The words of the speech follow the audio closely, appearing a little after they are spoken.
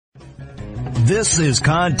This is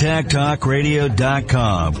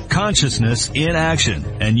ContactTalkRadio.com. Consciousness in action.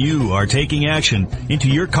 And you are taking action into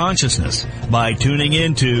your consciousness by tuning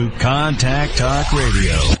into Contact Talk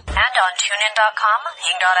Radio. And on TuneIn.com,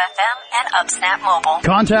 Ping.fm, and UpSnap Mobile.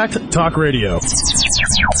 Contact Talk Radio.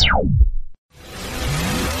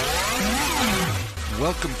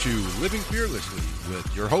 Welcome to Living Fearlessly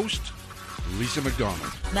with your host, Lisa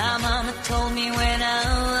McDonald. My mama told me when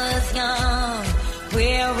I was young,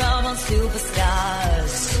 we're all on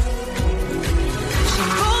superstars. She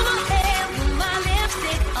rolled my hair, put my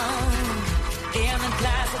lipstick on, in a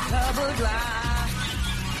glass of purple dry.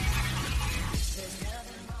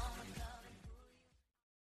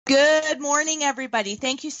 Good morning, everybody.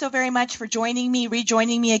 Thank you so very much for rejoining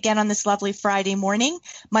me again on this lovely Friday morning.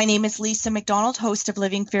 My name is Lisa McDonald, host of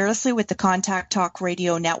Living Fearlessly with the Contact Talk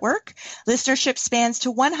Radio Network. Listenership spans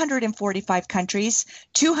to 145 countries,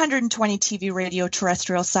 220 TV, radio,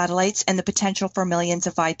 terrestrial satellites, and the potential for millions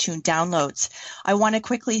of iTunes downloads. I want to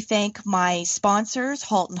quickly thank my sponsors,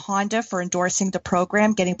 Halton Honda, for endorsing the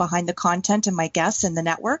program, getting behind the content, and my guests in the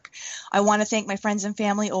network. I want to thank my friends and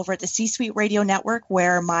family over at the C-Suite Radio Network,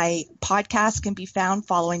 where my podcast can be found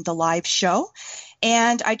following the live show.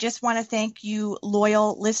 And I just want to thank you,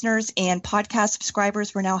 loyal listeners and podcast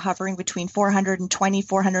subscribers. We're now hovering between 420,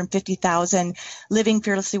 450,000 Living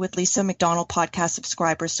Fearlessly with Lisa McDonald podcast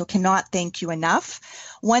subscribers. So cannot thank you enough.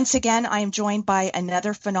 Once again, I am joined by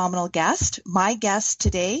another phenomenal guest. My guest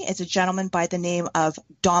today is a gentleman by the name of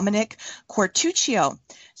Dominic Quartuccio.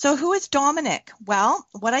 So who is Dominic? Well,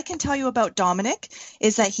 what I can tell you about Dominic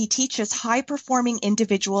is that he teaches high-performing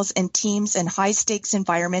individuals and teams in high-stakes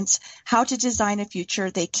environments how to design a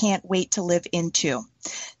future they can't wait to live into.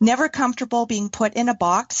 Never comfortable being put in a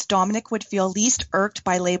box, Dominic would feel least irked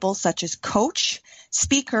by labels such as coach,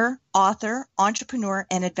 speaker, author, entrepreneur,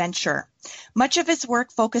 and adventurer. Much of his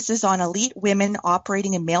work focuses on elite women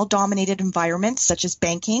operating in male-dominated environments such as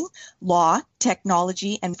banking, law,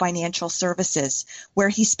 technology, and financial services, where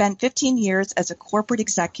he spent 15 years as a corporate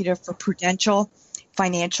executive for Prudential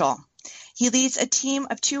Financial. He leads a team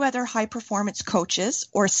of two other high-performance coaches,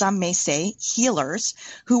 or some may say healers,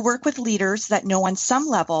 who work with leaders that know on some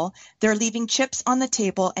level they're leaving chips on the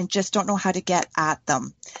table and just don't know how to get at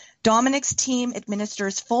them. Dominic's team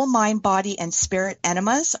administers full mind, body, and spirit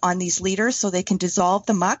enemas on these leaders so they can dissolve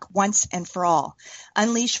the muck once and for all,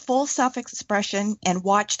 unleash full self-expression, and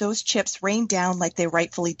watch those chips rain down like they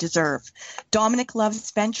rightfully deserve. Dominic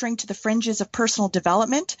loves venturing to the fringes of personal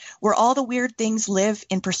development, where all the weird things live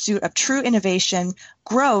in pursuit of true innovation,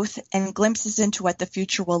 growth, and glimpses into what the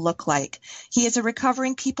future will look like. He is a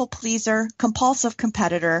recovering people pleaser, compulsive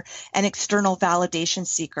competitor, and external validation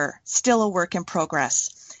seeker, still a work in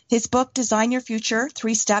progress. His book, Design Your Future,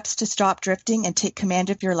 3 Steps to Stop Drifting and Take Command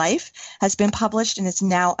of Your Life, has been published and is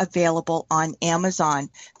now available on Amazon.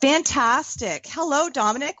 Fantastic. Hello,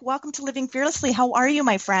 Dominic. Welcome to Living Fearlessly. How are you,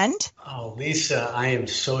 my friend? Oh, Lisa, I am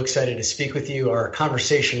so excited to speak with you. Our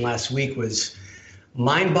conversation last week was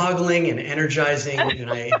mind-boggling and energizing,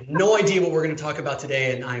 and I have no idea what we're going to talk about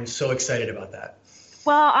today, and I'm so excited about that.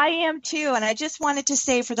 Well, I am too. And I just wanted to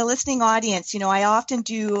say for the listening audience, I often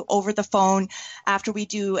do over the phone after we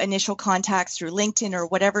do initial contacts through LinkedIn or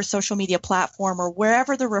whatever social media platform or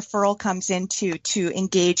wherever the referral comes into to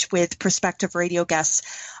engage with prospective radio guests.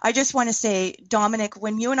 I just want to say, Dominic,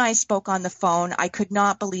 when you and I spoke on the phone, I could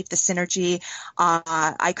not believe the synergy.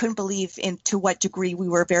 I couldn't believe to what degree we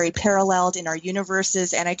were very paralleled in our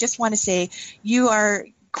universes. And I just want to say you are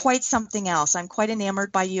quite something else. I'm quite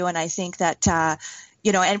enamored by you. And I think that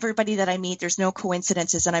everybody that I meet, there's no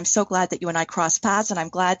coincidences. And I'm so glad that you and I crossed paths. And I'm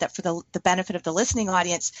glad that for the benefit of the listening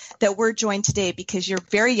audience that we're joined today because you're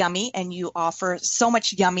very yummy and you offer so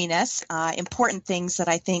much yumminess, important things that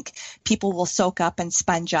I think people will soak up and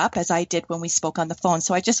sponge up as I did when we spoke on the phone.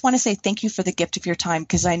 So I just want to say thank you for the gift of your time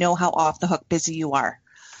because I know how off the hook busy you are.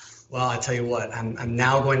 Well, I tell you what, I'm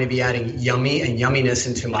now going to be adding yummy and yumminess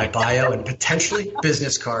into my bio and potentially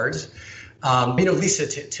business cards. Lisa,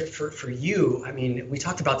 for you, I mean, we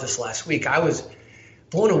talked about this last week. I was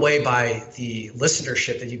blown away by the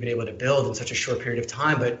listenership that you've been able to build in such a short period of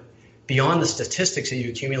time. But beyond the statistics that you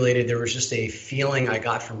accumulated, there was just a feeling I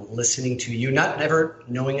got from listening to you, not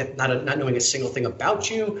knowing a single thing about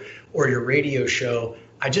you or your radio show.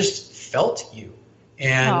 I just felt you.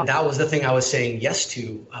 And that was the thing I was saying yes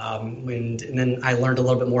to. And then I learned a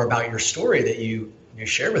little bit more about your story that you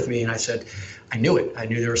shared with me. And I said, I knew it. I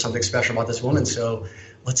knew there was something special about this woman. So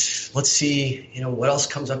let's see, what else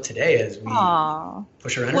comes up today as we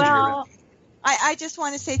push our energy around. I just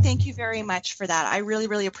want to say thank you very much for that. I really,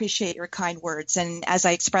 really appreciate your kind words. And as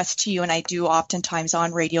I expressed to you, and I do oftentimes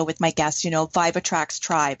on radio with my guests, vibe attracts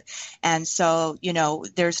tribe. And so,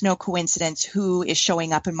 there's no coincidence who is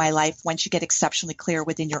showing up in my life once you get exceptionally clear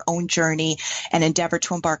within your own journey and endeavor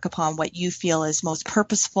to embark upon what you feel is most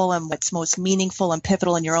purposeful and what's most meaningful and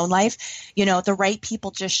pivotal in your own life. The right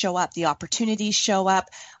people just show up, the opportunities show up,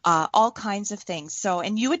 all kinds of things. So,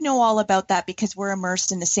 and you would know all about that because we're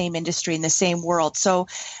immersed in the same industry, in the same world. So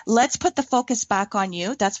let's put the focus back on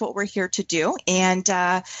you. That's what we're here to do. And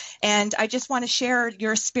I just want to share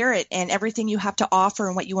your spirit and everything you have to offer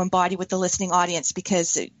and what you embody with the listening audience,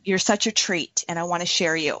 because you're such a treat and I want to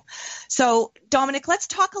share you. So Dominic, let's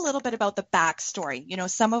talk a little bit about the backstory,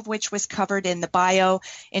 some of which was covered in the bio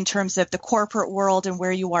in terms of the corporate world and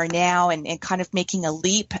where you are now and kind of making a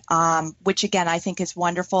leap, which again, I think is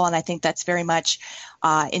wonderful. And I think that's very much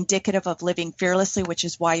indicative of living fearlessly, which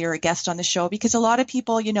is why you're a guest on the show, because a lot of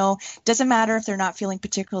people, doesn't matter if they're not feeling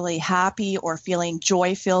particularly happy or feeling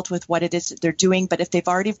joy filled with what it is that they're doing. But if they've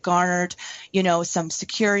already garnered, some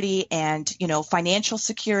security and, financial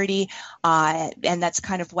security, and that's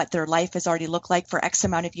kind of what their life has already looked like for X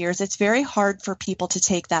amount of years, it's very hard for people to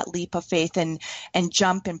take that leap of faith and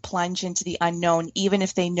jump and plunge into the unknown, even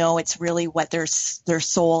if they know it's really what their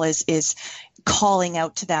soul is calling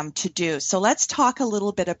out to them to do. So let's talk a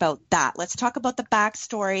little bit about that. Let's talk about the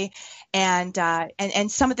backstory and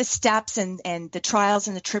some of the steps and the trials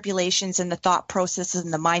and the tribulations and the thought processes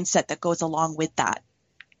and the mindset that goes along with that.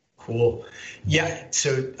 Cool. Yeah.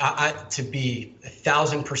 So to be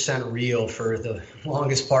 1,000% real, for the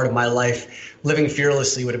longest part of my life, living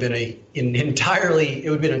fearlessly would have been it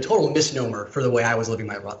would have been a total misnomer for the way I was living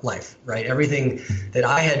my life, right? Everything that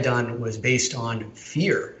I had done was based on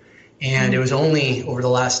fear. And it was only over the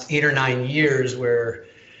last 8 or 9 years where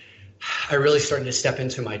I really started to step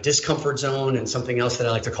into my discomfort zone and something else that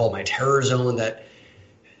I like to call my terror zone that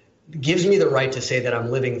gives me the right to say that I'm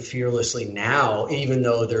living fearlessly now, even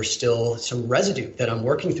though there's still some residue that I'm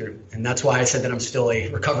working through. And that's why I said that I'm still a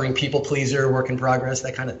recovering people pleaser, work in progress,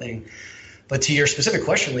 that kind of thing. But to your specific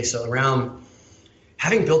question, Lisa, around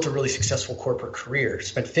having built a really successful corporate career,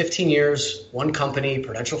 spent 15 years, one company,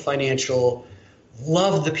 Prudential Financial,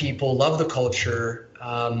 loved the people, loved the culture,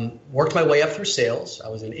 worked my way up through sales. I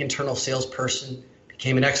was an internal salesperson,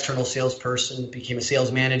 became an external salesperson, became a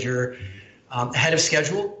sales manager, ahead of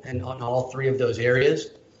schedule and on all three of those areas.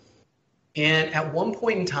 And at one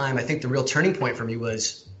point in time, I think the real turning point for me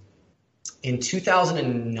was in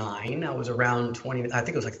 2009. I was around 20, I think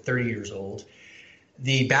it was like 30 years old.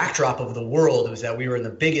 The backdrop of the world was that we were in the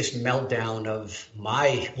biggest meltdown of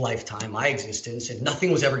my lifetime, my existence, and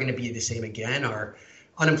nothing was ever going to be the same again. Our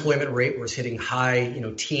unemployment rate was hitting high,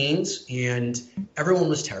 teens, and everyone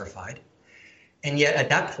was terrified. And yet at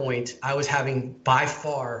that point, I was having by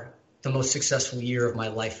far the most successful year of my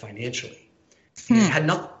life financially. It had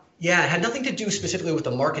nothing to do specifically with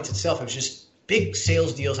the markets itself. It was just big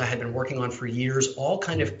sales deals I had been working on for years, all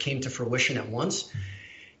kind of came to fruition at once.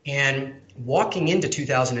 And walking into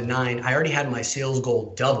 2009, I already had my sales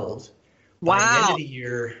goal doubled. Wow. By the end of the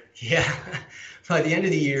year, by the end of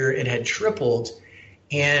the year, it had tripled.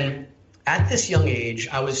 And at this young age,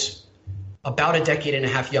 I was about a decade and a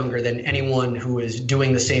half younger than anyone who was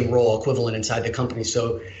doing the same role equivalent inside the company.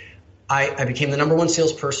 So I became the number one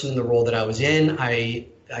salesperson in the role that I was in. I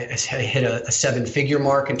hit a 7-figure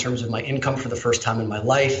mark in terms of my income for the first time in my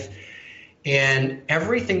life. And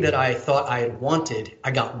everything that I thought I had wanted,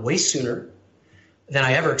 I got way sooner than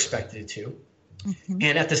I ever expected it to. Mm-hmm.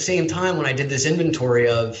 And at the same time, when I did this inventory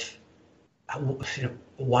of,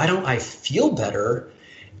 why don't I feel better?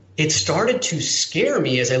 It started to scare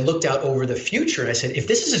me as I looked out over the future. And I said, if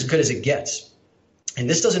this is as good as it gets, and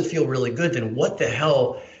this doesn't feel really good, then what the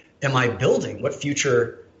hell am I building? What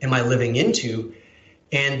future am I living into?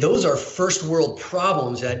 And those are first world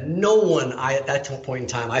problems that no one at that point in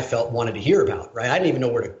time I felt wanted to hear about, right? I didn't even know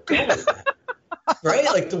where to go with that, right?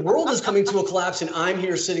 Like the world is coming to a collapse and I'm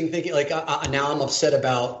here sitting thinking like, now I'm upset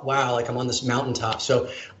about, wow, like I'm on this mountaintop.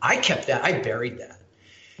 So I kept that, I buried that.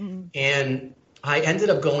 Mm-hmm. And I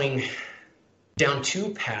ended up going down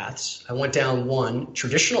two paths. I went down one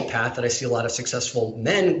traditional path that I see a lot of successful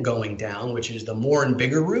men going down, which is the more and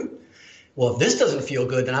bigger route. Well, if this doesn't feel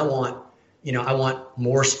good, then I want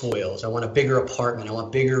more spoils. I want a bigger apartment. I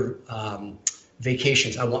want bigger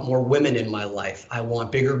vacations. I want more women in my life. I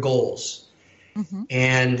want bigger goals. Mm-hmm.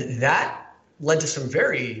 And that led to some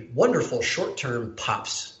very wonderful short-term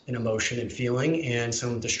pops in emotion and feeling and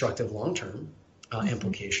some destructive long-term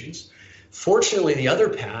implications. Fortunately, the other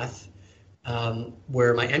path,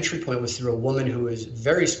 where my entry point was through a woman who is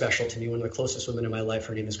very special to me, one of the closest women in my life,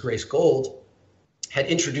 her name is Grace Gold. had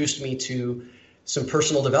introduced me to some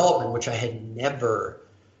personal development, which I had never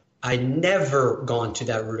gone to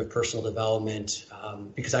that route of personal development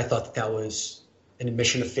because I thought that was an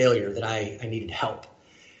admission of failure, that I needed help.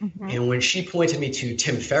 Mm-hmm. And when she pointed me to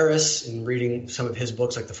Tim Ferriss and reading some of his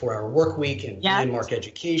books like The 4-Hour Work Week and Landmark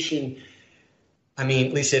Education, I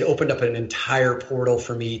mean, Lisa, it opened up an entire portal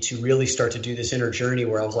for me to really start to do this inner journey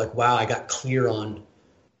where I was like, wow, I got clear on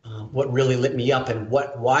what really lit me up and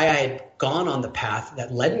why I had gone on the path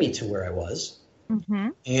that led me to where I was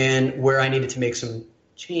and where I needed to make some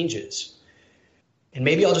changes. And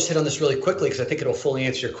maybe I'll just hit on this really quickly because I think it'll fully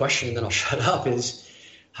answer your question and then I'll shut up. Is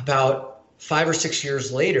about 5 or 6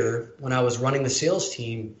 years later, when I was running the sales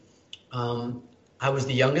team, I was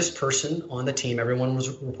the youngest person on the team. Everyone was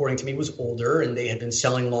reporting to me was older and they had been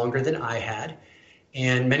selling longer than I had.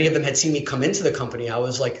 And many of them had seen me come into the company. I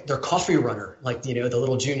was like their coffee runner, like, the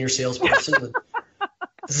little junior salesperson.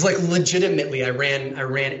 This is like legitimately, I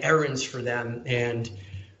ran errands for them. And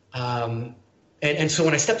so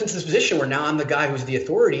when I stepped into this position where now I'm the guy who's the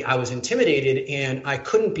authority, I was intimidated and I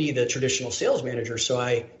couldn't be the traditional sales manager. So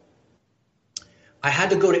I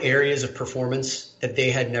had to go to areas of performance that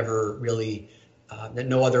they had never really, that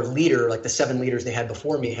no other leader, like the 7 leaders they had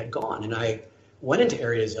before me, had gone. And I went into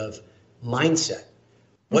areas of mindset.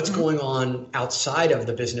 What's going on outside of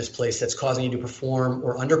the business place that's causing you to perform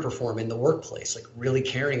or underperform in the workplace? Like really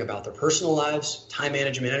caring about their personal lives, time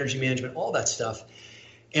management, energy management, all that stuff.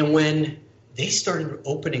 And when they started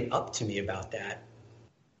opening up to me about that,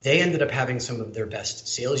 they ended up having some of their best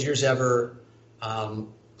sales years ever,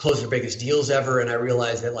 closed their biggest deals ever. And I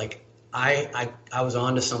realized that like I was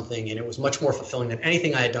onto something, and it was much more fulfilling than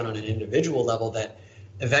anything I had done on an individual level, that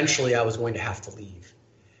eventually I was going to have to leave.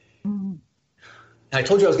 I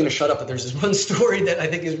told you I was going to shut up, but there's this one story that I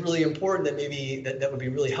think is really important that maybe that would be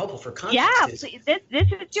really helpful for context. Yeah,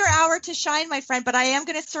 this is your hour to shine, my friend, but I am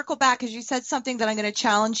going to circle back because you said something that I'm going to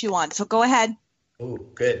challenge you on. So go ahead. Oh,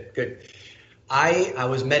 good. I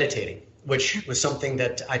was meditating, which was something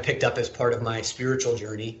that I picked up as part of my spiritual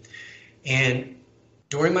journey. And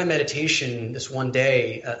during my meditation, this one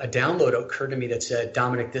day, a download occurred to me that said,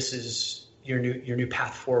 Dominic, this is your new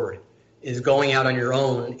path forward, is going out on your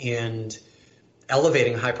own and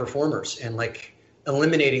elevating high performers and like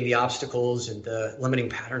eliminating the obstacles and the limiting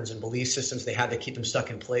patterns and belief systems they had that keep them stuck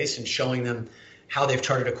in place, and showing them how they've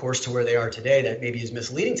charted a course to where they are today that maybe is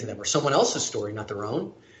misleading to them or someone else's story, not their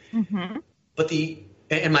own. Mm-hmm.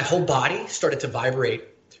 And my whole body started to vibrate.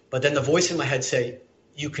 But then the voice in my head said,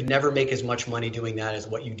 you could never make as much money doing that as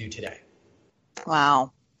what you do today.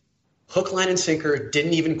 Wow. Hook, line, and sinker,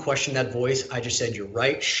 didn't even question that voice. I just said, you're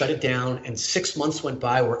right, shut it down. And 6 months went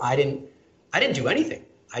by where I didn't do anything.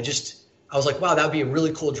 I was like, wow, that would be a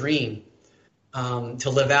really cool dream to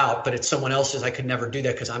live out, but it's someone else's. I could never do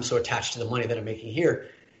that because I'm so attached to the money that I'm making here.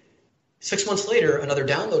 6 months later, another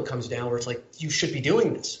download comes down where it's like, you should be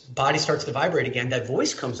doing this. Body starts to vibrate again. That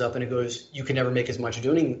voice comes up and it goes, you can never make as much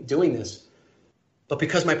doing this. But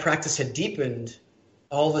because my practice had deepened,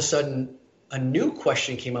 all of a sudden a new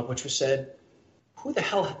question came up, which was said, who the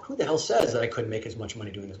hell says that I couldn't make as much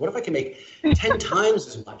money doing this? What if I can make 10 times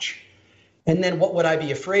as much? And then what would I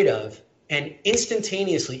be afraid of? And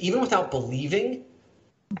instantaneously, even without believing,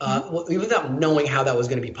 even without knowing how that was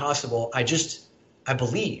going to be possible, I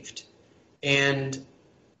believed. And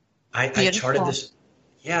I charted this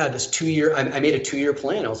 2-year, I made a 2-year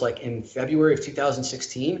plan. I was like, in February of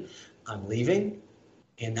 2016, I'm leaving.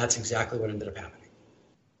 And that's exactly what ended up happening.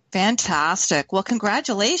 Fantastic. Well,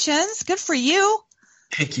 congratulations. Good for you.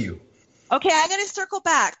 Thank you. Okay, I'm going to circle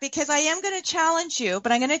back because I am going to challenge you,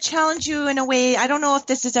 but I'm going to challenge you in a way. I don't know if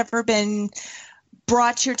this has ever been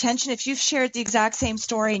brought to your attention. If you've shared the exact same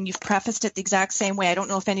story and you've prefaced it the exact same way, I don't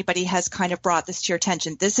know if anybody has kind of brought this to your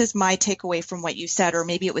attention. This is my takeaway from what you said, or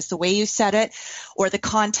maybe it was the way you said it or the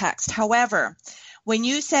context. However, when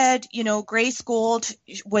you said, Grace Gold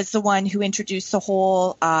was the one who introduced the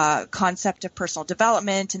whole concept of personal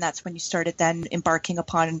development, and that's when you started then embarking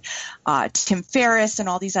upon Tim Ferriss and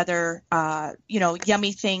all these other,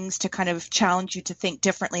 yummy things to kind of challenge you to think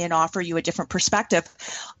differently and offer you a different perspective.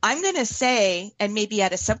 I'm going to say, and maybe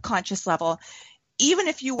at a subconscious level, even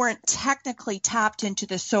if you weren't technically tapped into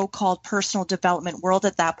the so-called personal development world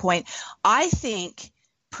at that point, I think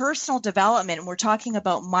personal development, and we're talking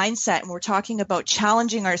about mindset, and we're talking about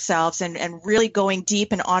challenging ourselves and really going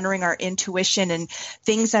deep and honoring our intuition and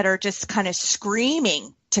things that are just kind of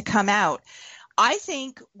screaming to come out. I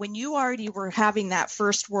think when you already were having that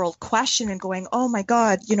first world question and going, oh my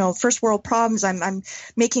God, first world problems, I'm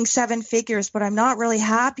making 7 figures, but I'm not really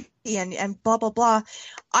happy and blah, blah, blah.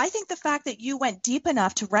 I think the fact that you went deep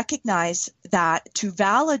enough to recognize that, to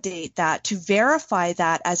validate that, to verify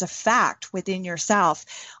that as a fact within yourself,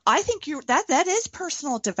 I think that is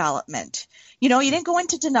personal development. You didn't go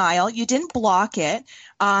into denial. You didn't block it.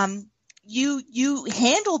 You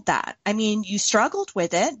handled that. I mean, you struggled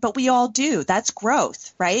with it, but we all do. That's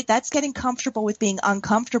growth, right? That's getting comfortable with being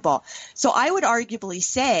uncomfortable. So I would arguably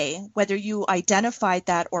say, whether you identified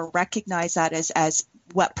that or recognized that as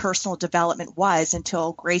what personal development was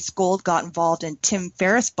until Grace Gold got involved in Tim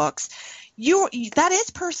Ferriss books, that is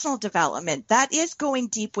personal development. That is going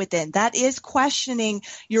deep within. That is questioning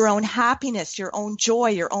your own happiness, your own joy,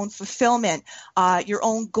 your own fulfillment, your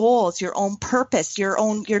own goals, your own purpose, you're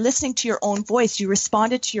listening to your own voice. You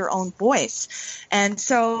responded to your own voice. And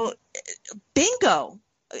so bingo,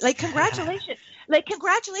 congratulations.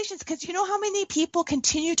 Congratulations, because you know how many people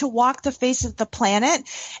continue to walk the face of the planet?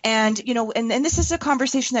 And, and this is a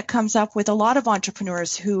conversation that comes up with a lot of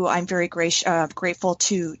entrepreneurs who I'm very grateful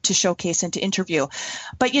to showcase and to interview.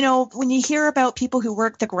 But, when you hear about people who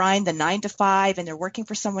work the grind, the 9 to 5, and they're working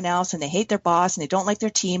for someone else and they hate their boss and they don't like their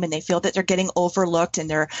team and they feel that they're getting overlooked and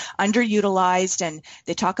they're underutilized, and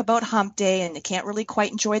they talk about hump day and they can't really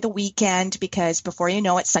quite enjoy the weekend because before you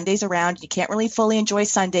know it, Sunday's around. You can't really fully enjoy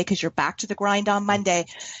Sunday because you're back to the grind on Monday,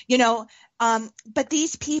 but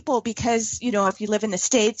these people, because, if you live in the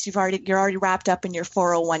States, you're already wrapped up in your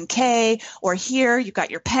 401k, or here you've got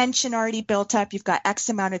your pension already built up. You've got X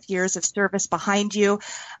amount of years of service behind you.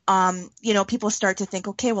 People start to think,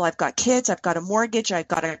 okay, well, I've got kids, I've got a mortgage, I've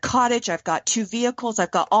got a cottage, I've got 2 vehicles, I've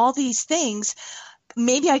got all these things.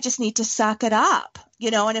 Maybe I just need to suck it up,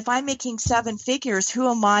 and if I'm making 7 figures, who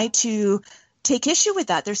am I to take issue with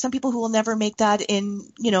that? There's some people who will never make that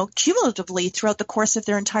cumulatively throughout the course of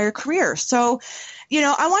their entire career. So,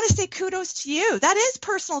 I want to say kudos to you. That is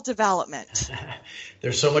personal development.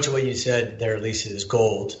 There's so much of what you said there, Lisa, is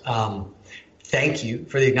gold. Thank you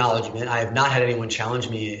for the acknowledgement. I have not had anyone challenge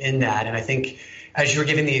me in that. And I think as you're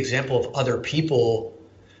giving the example of other people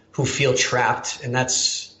who feel trapped, and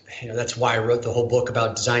that's why I wrote the whole book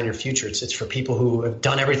about Design Your Future. It's for people who have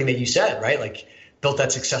done everything that you said, right? Like built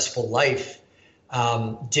that successful life,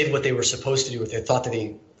 did what they were supposed to do, what they thought that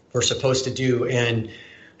they were supposed to do, and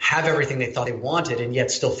have everything they thought they wanted, and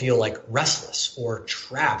yet still feel like restless or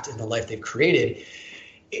trapped in the life they've created,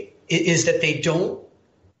 is that they don't,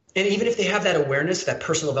 and even if they have that awareness, that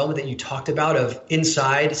personal development that you talked about of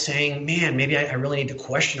inside saying, man, maybe I really need to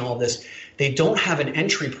question all of this, they don't have an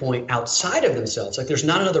entry point outside of themselves. Like there's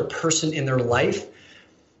not another person in their life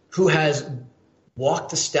who has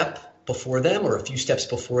walked a step before them or a few steps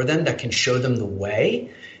before them that can show them the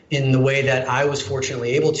way in the way that I was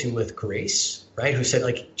fortunately able to with Grace, right? Who said,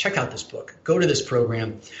 check out this book, go to this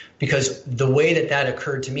program, because the way that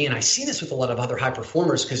occurred to me, and I see this with a lot of other high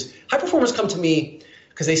performers, because high performers come to me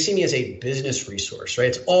because they see me as a business resource, right?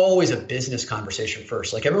 It's always a business conversation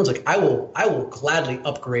first. Everyone's like, I will gladly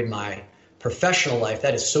upgrade my professional life.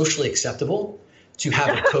 That is socially acceptable to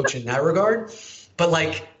have a coach in that regard.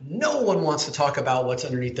 But no one wants to talk about what's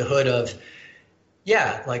underneath the hood of,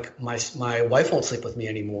 my wife won't sleep with me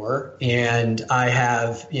anymore, and I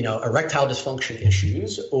have, erectile dysfunction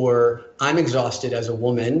issues, or I'm exhausted as a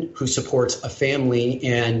woman who supports a family,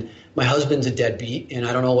 and my husband's a deadbeat, and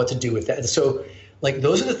I don't know what to do with that. So,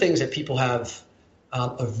 those are the things that people have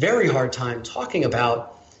a very hard time talking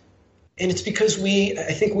about, and it's because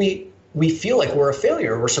I think we feel like we're a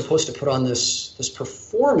failure. We're supposed to put on this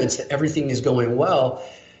performance that everything is going well.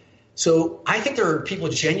 So I think there are people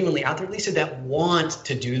genuinely out there, Lisa, that want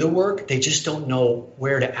to do the work. They just don't know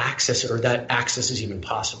where to access it or that access is even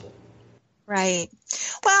possible. Right.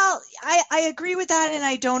 Well, I agree with that, and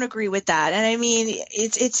I don't agree with that. And I mean,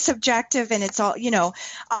 it's subjective, and it's all,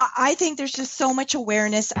 I think there's just so much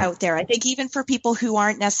awareness out there. I think even for people who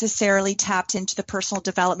aren't necessarily tapped into the personal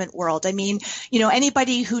development world. I mean,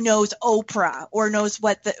 anybody who knows Oprah or knows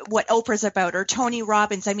what Oprah's about, or Tony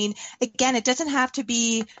Robbins. I mean, again, it doesn't have to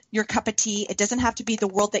be your cup of tea. It doesn't have to be the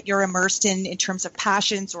world that you're immersed in terms of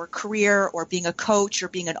passions or career or being a coach or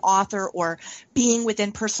being an author or being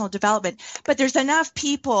within personal development. But there's enough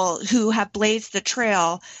people who have blazed the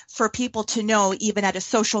trail for people to know, even at a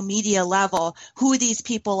social media level, who these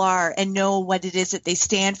people are and know what it is that they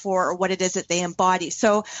stand for or what it is that they embody.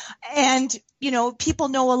 So, and people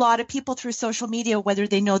know a lot of people through social media, whether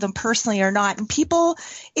they know them personally or not. And people,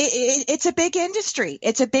 it's a big industry.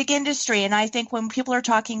 It's a big industry. And I think when people are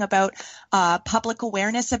talking about public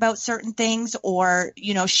awareness about certain things, or,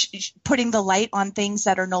 putting the light on things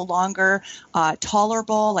that are no longer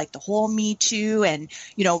tolerable, like the whole Me Too and,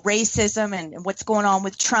 racism and what's going on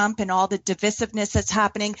with Trump and all the divisiveness that's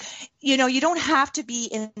happening, you don't have to be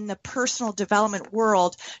in the personal development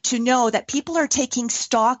world to know that people are taking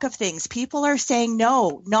stock of things. People are saying,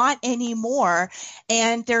 no, not anymore.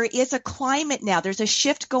 And there is a climate now. There's a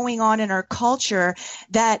shift going on in our culture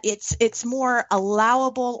that it's more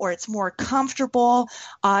allowable, or it's more comfortable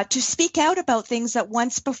to speak out about things that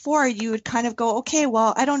once before you would kind of go, okay,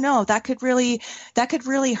 well, I don't know. That could really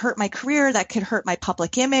hurt my career. That could hurt my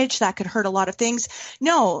public image. That could hurt a lot of things.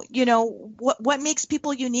 No, what makes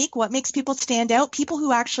people unique? What makes people stand out? People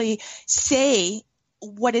who actually say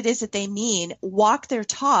what it is that they mean, walk their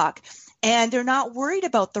talk, and they're not worried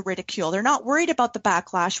about the ridicule. They're not worried about the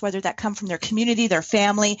backlash, whether that come from their community, their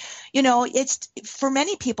family. It's for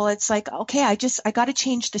many people, it's like, okay, I got to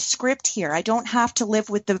change the script here. I don't have to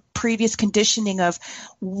live with the previous conditioning of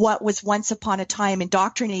what was once upon a time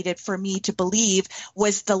indoctrinated for me to believe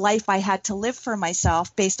was the life I had to live for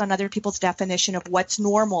myself based on other people's definition of what's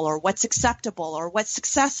normal or what's acceptable or what's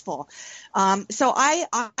successful. So I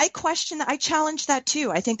challenge that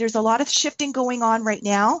too. I think there's a lot of shifting going on right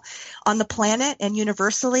now on the planet and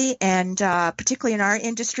universally, and particularly in our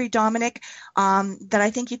industry, Dominic, that I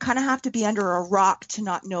think you kind of have to be under a rock to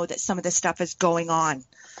not know that some of this stuff is going on.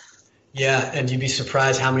 Yeah, and you'd be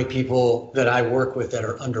surprised how many people that I work with that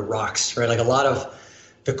are under rocks, right? Like a lot of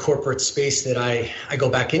the corporate space that I go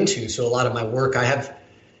back into. So a lot of my work, I have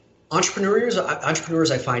entrepreneurs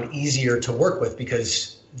I find easier to work with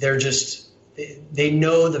because they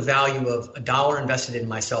know the value of $1 invested in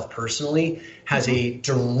myself personally has a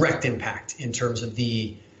direct impact in terms of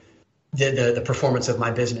the performance of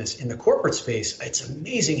my business. In the corporate space, it's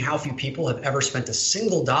amazing how few people have ever spent a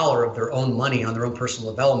single dollar of their own money on their own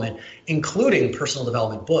personal development, including personal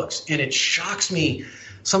development books. And it shocks me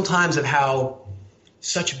sometimes of how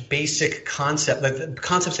such basic concepts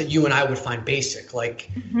that you and I would find basic,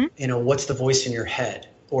 like, what's the voice in your head?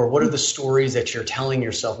 Or what are the stories that you're telling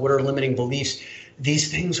yourself? What are limiting beliefs? These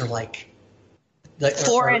things are like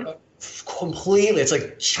foreign. Completely. It's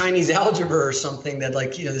like Chinese algebra or something that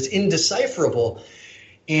that's indecipherable.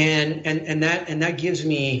 And that gives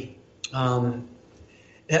me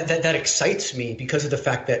that excites me because of the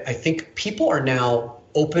fact that I think people are now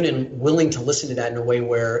open and willing to listen to that in a way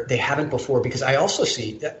where they haven't before, because I also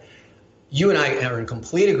see that you and I are in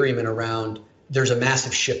complete agreement around there's a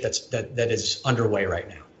massive shift that is underway right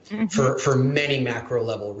now for many macro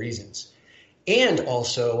level reasons. And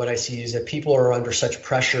also what I see is that people are under such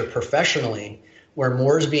pressure professionally where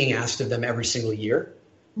more is being asked of them every single year.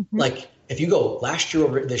 Like if you go last year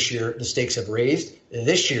over this year, the stakes have raised.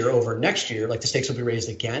 This year over next year, the stakes will be raised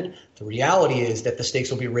again. The reality is that the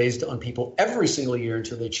stakes will be raised on people every single year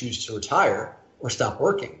until they choose to retire or stop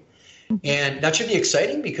working. And that should be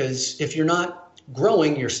exciting because if you're not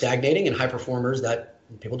growing, you're stagnating, and high performers, that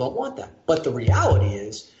people don't want that. But the reality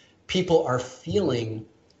is people are feeling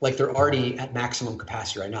like they're already at maximum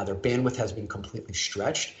capacity right now. Their bandwidth has been completely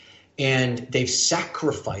stretched, and they've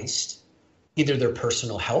sacrificed either their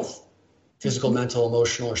personal health, physical, mental,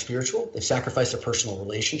 emotional, or spiritual. They've sacrificed their personal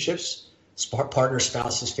relationships, partners,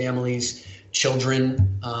 spouses, families,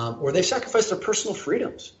 children, or they've sacrificed their personal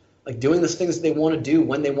freedoms, like doing the things that they want to do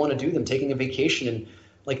when they want to do them, taking a vacation, and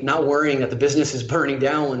not worrying that the business is burning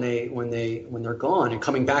down when they're gone, and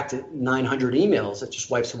coming back to 900 emails that just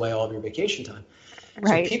wipes away all of your vacation time.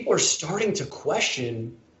 Right. So people are starting to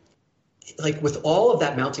question, with all of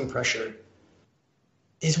that mounting pressure,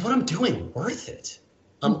 is what I'm doing worth it?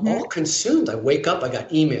 I'm all consumed. I wake up, I got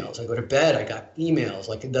emails. I go to bed, I got emails.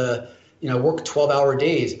 I work 12-hour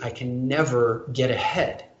days. I can never get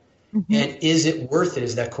ahead. And is it worth it?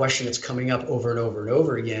 Is that question that's coming up over and over and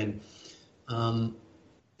over again. And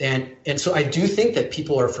so I do think that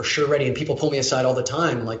people are for sure ready, and people pull me aside all the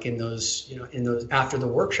time, in those after the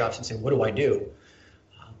workshops, and say, what do I do?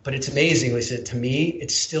 But it's amazing, Lisa, to me, it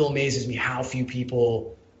still amazes me how few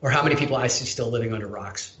people, or how many people I see still living under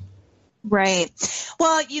rocks. Right.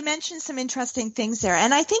 Well, you mentioned some interesting things there.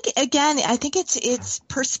 And I think, again, it's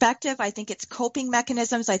perspective. I think it's coping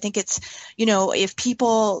mechanisms. I think it's, if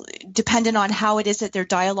people, dependent on how it is that they're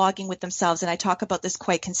dialoguing with themselves, and I talk about this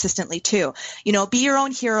quite consistently too, be your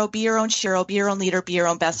own hero, be your own shero, be your own leader, be your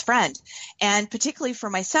own best friend. And particularly for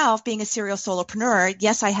myself, being a serial solopreneur,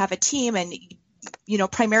 yes, I have a team, and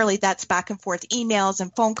primarily that's back and forth emails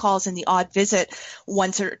and phone calls and the odd visit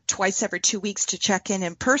once or twice every 2 weeks to check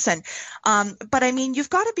in person. But I mean, you've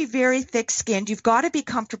got to be very thick-skinned. You've got to be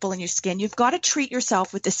comfortable in your skin. You've got to treat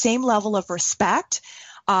yourself with the same level of respect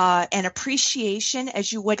and appreciation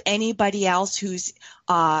as you would anybody else who's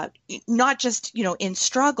not just, in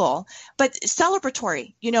struggle, but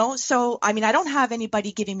celebratory, So, I mean, I don't have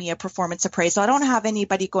anybody giving me a performance appraisal. I don't have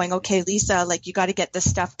anybody going, okay, Lisa, like you got to get this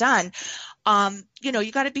stuff done.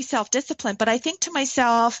 You got to be self-disciplined. But I think to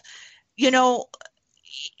myself, you got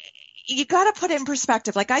to put it in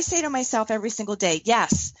perspective. Like I say to myself every single day,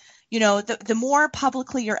 yes, the more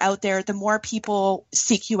publicly you're out there, the more people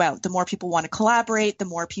seek you out, the more people want to collaborate, the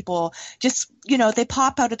more people just, they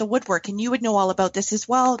pop out of the woodwork. And you would know all about this as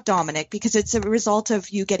well, Dominic, because it's a result of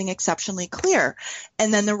you getting exceptionally clear.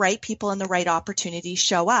 And then the right people and the right opportunities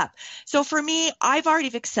show up. So for me, I've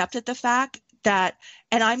already accepted the fact that,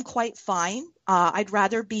 and I'm quite fine. I'd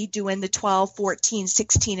rather be doing the 12, 14,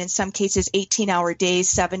 16, in some cases 18-hour days,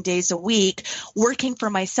 7 days a week, working for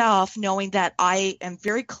myself, knowing that I am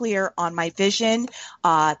very clear on my vision,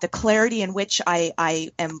 the clarity in which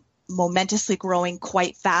I am momentously growing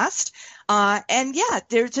quite fast. And yeah,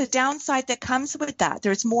 there's a downside that comes with that.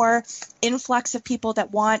 There's more influx of people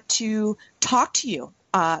that want to talk to you.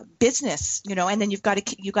 Business, and then you've got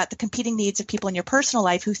the competing needs of people in your personal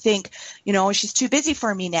life who think, she's too busy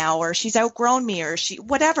for me now, or she's outgrown me, or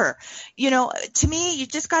whatever. To me, you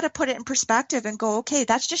just got to put it in perspective and go, okay,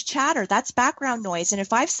 that's just chatter. That's background noise. And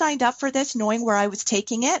if I've signed up for this knowing where I was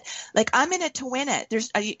taking it, like I'm in it to win it.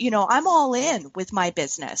 I'm all in with my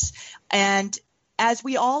business. And as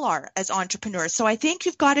we all are as entrepreneurs. So I think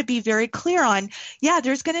you've got to be very clear on,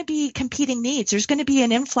 there's going to be competing needs. There's going to be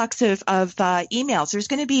an influx of emails. There's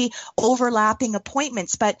going to be overlapping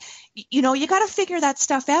appointments. But, you got to figure that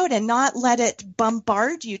stuff out and not let it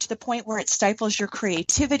bombard you to the point where it stifles your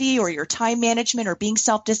creativity or your time management or being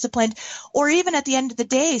self-disciplined, or even at the end of the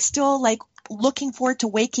day, still like looking forward to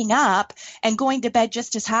waking up and going to bed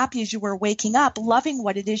just as happy as you were waking up, loving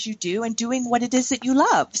what it is you do and doing what it is that you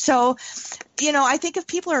love. So, I think if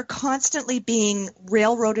people are constantly being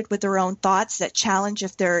railroaded with their own thoughts that challenge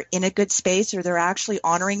if they're in a good space or they're actually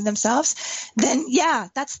honoring themselves, then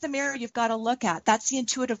that's the mirror you've got to look at. That's the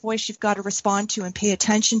intuitive voice you've got to respond to and pay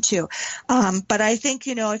attention to. But I think,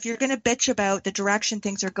 if you're going to bitch about the direction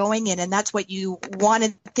things are going in, and that's what you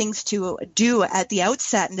wanted things to do at the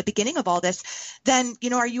outset in the beginning of all this, then,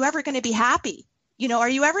 are you ever going to be happy? Are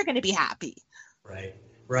you ever going to be happy?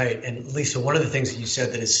 Right. And Lisa, one of the things that you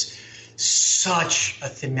said that is such a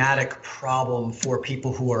thematic problem for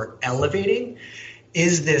people who are elevating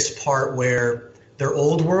is this part where their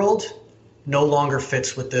old world no longer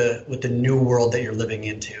fits with the new world that you're living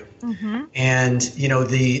into. Mm-hmm. And,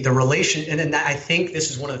 the relation, and then I think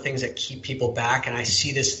this is one of the things that keep people back. And I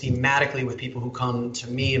see this thematically with people who come to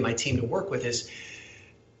me and my team to work with is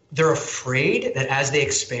they're afraid that as they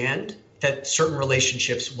expand, that certain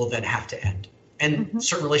relationships will then have to end, and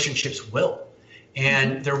certain relationships will.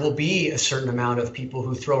 And there will be a certain amount of people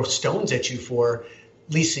who throw stones at you for,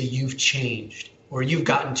 Lisa, you've changed, or you've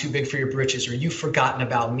gotten too big for your britches, or you've forgotten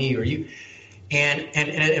about me, or you. And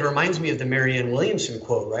it reminds me of the Marianne Williamson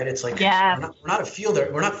quote, right? It's like, we're not afraid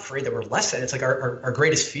that we're less than. It's like our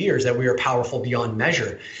greatest fear is that we are powerful beyond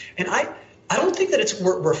measure. And I don't think that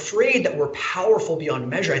we're afraid that we're powerful beyond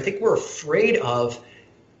measure. I think we're afraid of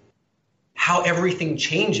how everything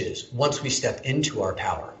changes once we step into our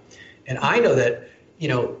power. And I know that,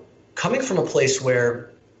 coming from a place where,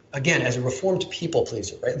 again, as a reformed people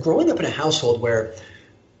pleaser, right, growing up in a household where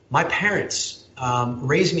my parents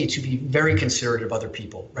raised me to be very considerate of other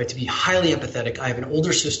people, right, to be highly empathetic. I have an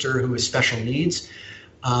older sister who has special needs.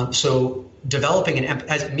 So developing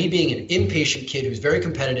as me being an impatient kid who's very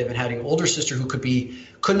competitive and having an older sister who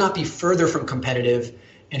could not be further from competitive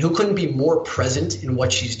and who couldn't be more present in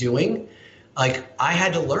what she's doing, like I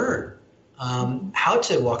had to learn how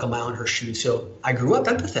to walk a mile in her shoes. So I grew up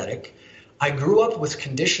empathetic. I grew up with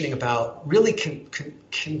conditioning about really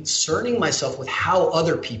concerning myself with how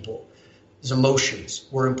other people's emotions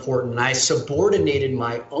were important. And I subordinated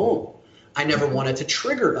my own. I never wanted to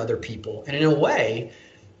trigger other people. And in a way,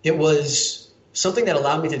 it was something that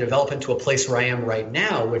allowed me to develop into a place where I am right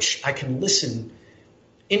now, which I can listen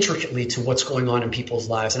intricately to what's going on in people's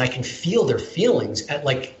lives. And I can feel their feelings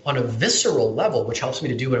on a visceral level, which helps me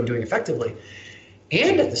to do what I'm doing effectively.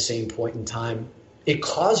 And at the same point in time, it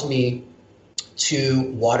caused me to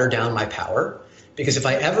water down my power, because if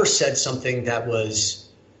I ever said something that was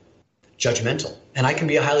judgmental, and I can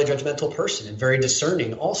be a highly judgmental person and very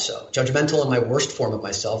discerning also, judgmental in my worst form of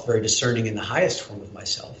myself, very discerning in the highest form of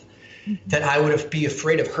myself. that I would be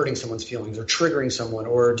afraid of hurting someone's feelings or triggering someone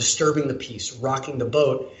or disturbing the peace, rocking the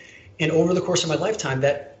boat. And over the course of my lifetime,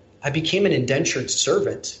 that I became an indentured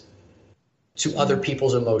servant to other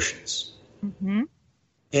people's emotions. Mm-hmm.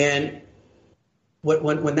 And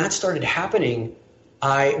when that started happening,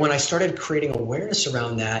 when I started creating awareness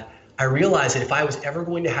around that, I realized that if I was ever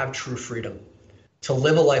going to have true freedom, to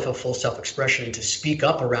live a life of full self-expression and to speak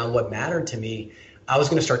up around what mattered to me, I was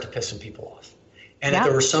going to start to piss some people off. And if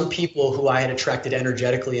there were some people who I had attracted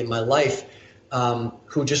energetically in my life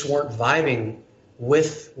who just weren't vibing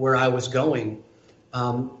with where I was going,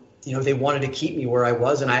 they wanted to keep me where I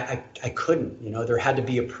was, and I couldn't. There had to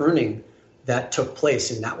be a pruning that took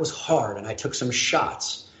place, and that was hard, and I took some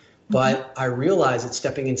shots. But I realized that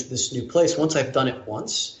stepping into this new place, once I've done it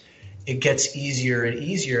once, it gets easier and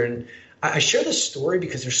easier. And I share this story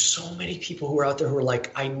because there's so many people who are out there who are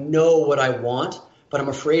like, I know what I want, but I'm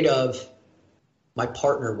afraid of my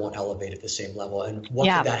partner won't elevate at the same level. And what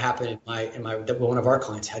could that happen in my one of our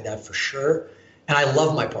clients had that for sure. And I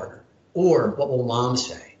love my partner. Or what will mom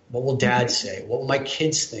say? What will dad say? What will my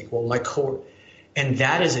kids think? What will my And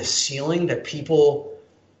that is a ceiling that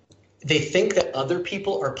they think that other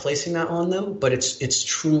people are placing that on them, but it's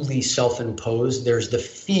truly self-imposed. There's the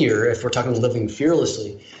fear, if we're talking living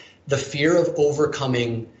fearlessly, the fear of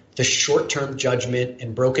overcoming the short-term judgment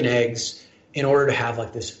and broken eggs in order to have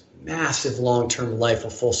like this massive long-term life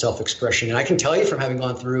of full self-expression. And I can tell you from having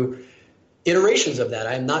gone through iterations of that,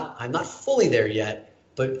 I'm not fully there yet,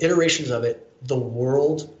 but iterations of it, the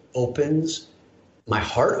world opens, my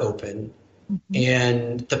heart opened,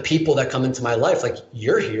 and the people that come into my life, like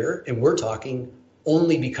you're here and we're talking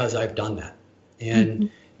only because I've done that.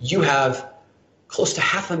 And you have close to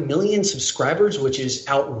 500,000 subscribers, which is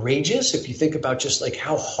outrageous if you think about just like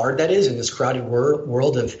how hard that is in this crowded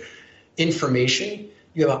world of information.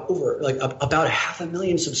 You have about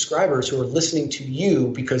 500,000 subscribers who are listening to you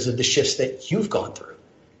because of the shifts that you've gone through.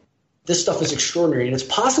 This stuff is extraordinary, and it's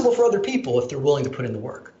possible for other people if they're willing to put in the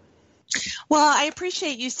work. Well, I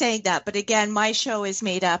appreciate you saying that. But again, my show is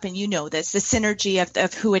made up, and you know this, the synergy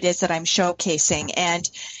of who it is that I'm showcasing.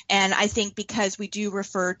 And I think because we do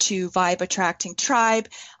refer to Vibe Attracting Tribe,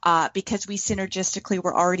 because we synergistically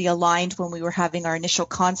were already aligned when we were having our initial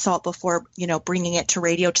consult before, bringing it to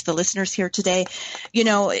radio to the listeners here today.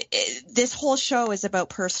 This whole show is about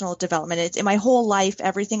personal development. In my whole life,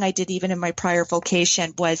 everything I did, even in my prior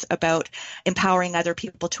vocation, was about empowering other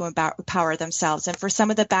people to empower themselves. And for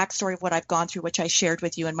some of the backstory of what I've gone through, which I shared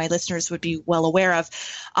with you and my listeners would be well aware of,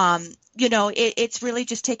 it's really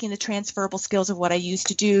just taking the transferable skills of what I used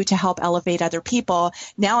to do to help elevate other people.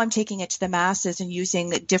 Now I'm taking it to the masses and using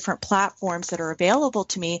different platforms that are available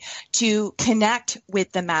to me to connect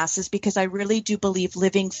with the masses, because I really do believe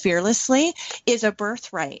living fearlessly is a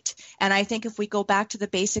birthright. And I think if we go back to the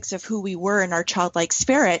basics of who we were in our childlike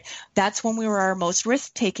spirit, that's when we were our most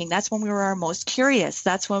risk-taking. That's when we were our most curious.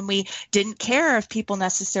 That's when we didn't care if people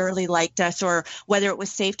necessarily liked us or whether it was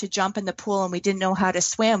safe to jump in the pool and we didn't know how to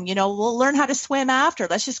swim. We'll learn how to swim after.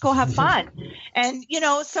 Let's just go have fun. And,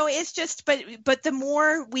 so it's just, but the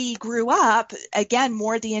more we grew up, again,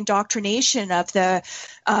 more the indoctrination of the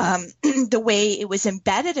way it was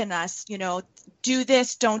embedded in us, do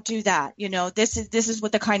this, don't do that. This is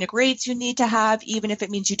what the kind of grades you need to have, even if it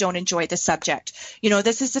means you don't enjoy the subject.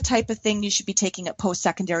 This is the type of thing you should be taking at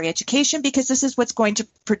post-secondary education, because this is what's going to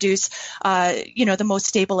produce, the most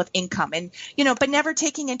stable of income. And, but never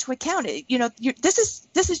taking into account,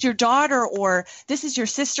 this is your daughter, or this is your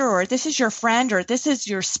sister, or this is your friend, or this is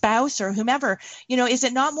your spouse, or whomever. Is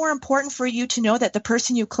it not more important for you to know that the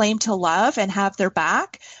person you claim to love and have their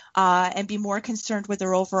back, and be more concerned with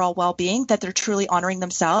their overall well-being, that they're truly honoring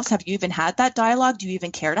themselves? Have you even had that dialogue? Do you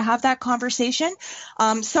even care to have that conversation?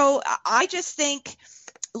 So I just think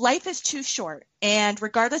life is too short. And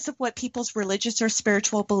regardless of what people's religious or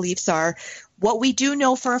spiritual beliefs are, what we do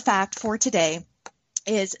know for a fact for today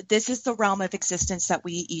is this is the realm of existence that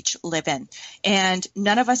we each live in. And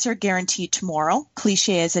none of us are guaranteed tomorrow,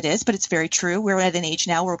 cliche as it is, but it's very true. We're at an age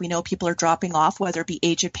now where we know people are dropping off, whether it be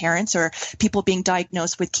aged parents or people being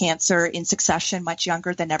diagnosed with cancer in succession much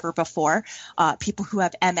younger than ever before, people who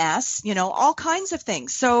have MS, all kinds of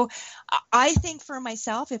things. So I think for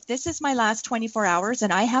myself, if this is my last 24 hours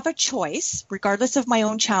and I have a choice, regardless of my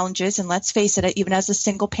own challenges, and let's face it, even as a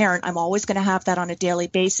single parent, I'm always going to have that on a daily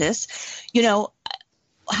basis,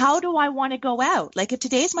 how do I want to go out? Like if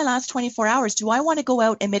today's my last 24 hours, do I want to go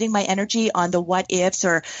out emitting my energy on the what ifs,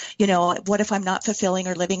 or, what if I'm not fulfilling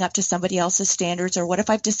or living up to somebody else's standards, or what if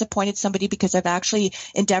I've disappointed somebody because I've actually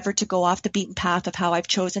endeavored to go off the beaten path of how I've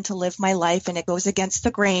chosen to live my life and it goes against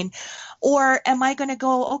the grain? Or am I going to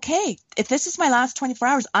go, okay, if this is my last 24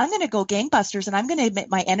 hours, I'm going to go gangbusters and I'm going to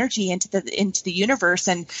emit my energy into the universe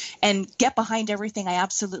and get behind everything I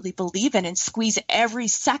absolutely believe in and squeeze every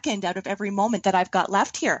second out of every moment that I've got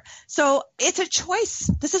left here. So it's a choice.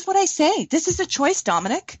 This is what I say. This is a choice,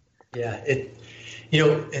 Dominic. Yeah,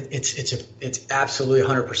 it's absolutely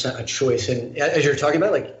 100% a choice. And as you're talking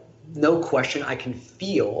about, like, no question, I can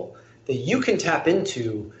feel that you can tap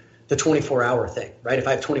into the 24-hour thing, right? If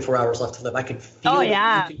I have 24 hours left to live, I could feel. Oh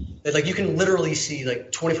yeah. You can literally see,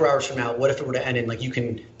 like, 24 hours from now, what if it were to end? And like you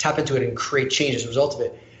can tap into it and create change as a result of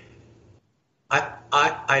it.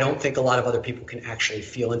 I don't think a lot of other people can actually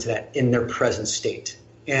feel into that in their present state.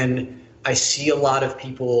 And I see a lot of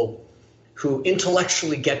people who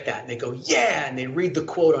intellectually get that and they go, yeah, and they read the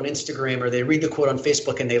quote on Instagram or they read the quote on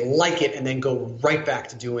Facebook and they like it and then go right back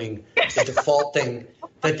to doing the default thing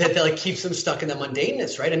that like keeps them stuck in the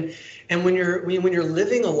mundaneness, right? And when you're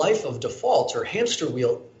living a life of default or hamster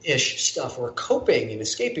wheel-ish stuff or coping and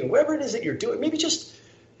escaping, whatever it is that you're doing, maybe just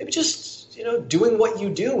doing what you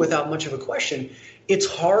do without much of a question, it's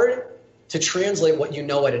hard to translate what you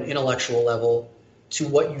know at an intellectual level to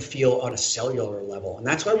what you feel on a cellular level. And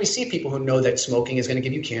that's why we see people who know that smoking is going to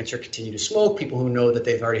give you cancer continue to smoke, people who know that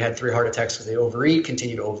they've already had 3 heart attacks because they overeat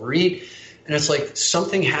continue to overeat. And it's like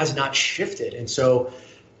something has not shifted. And so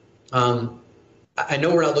I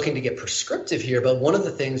know we're not looking to get prescriptive here, but one of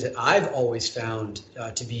the things that I've always found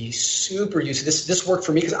to be super useful, this worked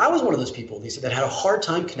for me because I was one of those people, Lisa, that had a hard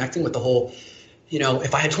time connecting with the whole,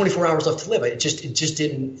 if I had 24 hours left to live, it just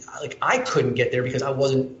didn't, like, I couldn't get there because I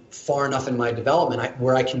wasn't far enough in my development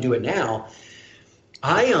where I can do it now.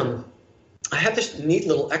 I have this neat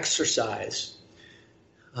little exercise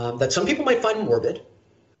that some people might find morbid,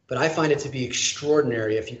 but I find it to be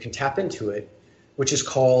extraordinary if you can tap into it, which is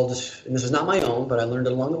called, and this is not my own, but I learned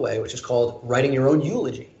it along the way, which is called writing your own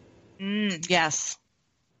eulogy. Yes.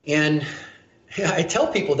 And I tell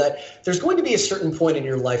people that there's going to be a certain point in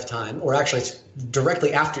your lifetime, or actually it's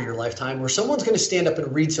directly after your lifetime, where someone's going to stand up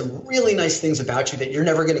and read some really nice things about you that you're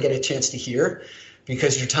never going to get a chance to hear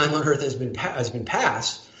because your time on earth has been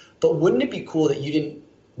passed. But wouldn't it be cool that you didn't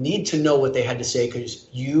need to know what they had to say because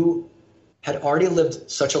you had already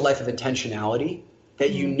lived such a life of intentionality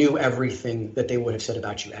that you knew everything that they would have said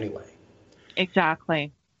about you anyway?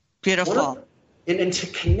 Exactly. Beautiful. And to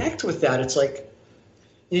connect with that, it's like,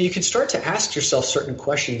 you can start to ask yourself certain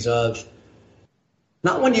questions of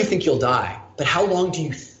not when do you think you'll die, but how long do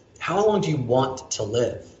you want to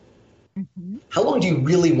live? Mm-hmm. How long do you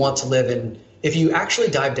really want to live? And if you actually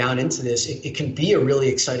dive down into this, it can be a really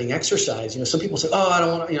exciting exercise. Some people say, oh, I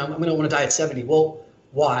don't want to, I'm going to want to die at 70. Well,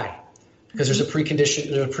 why? Because there's a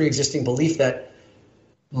pre-existing belief that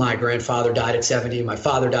my grandfather died at 70, my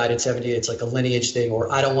father died at 70. It's like a lineage thing, or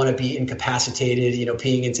I don't want to be incapacitated,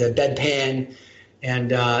 peeing into a bedpan and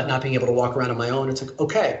not being able to walk around on my own. It's like,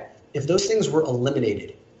 okay, if those things were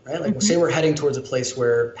eliminated, right? Like, say we're heading towards a place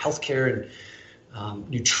where healthcare and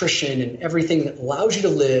nutrition and everything that allows you to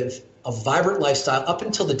live a vibrant lifestyle up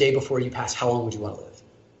until the day before you pass, how long would you want to live?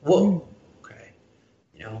 Whoa, okay.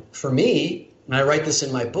 For me, and I write this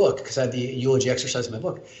in my book because I have the eulogy exercise in my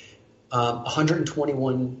book,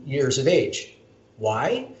 121 years of age.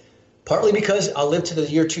 Why? Partly because I'll live to the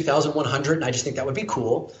year 2100, and I just think that would be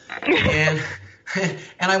cool. And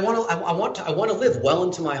I want to live well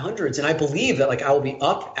into my hundreds, and I believe that, like, I will be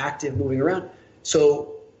up, active, moving around.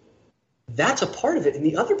 So that's a part of it. And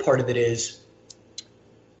the other part of it is,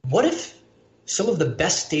 what if some of the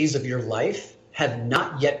best days of your life have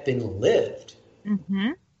not yet been lived?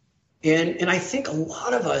 Mm-hmm. And I think a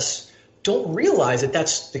lot of us don't realize that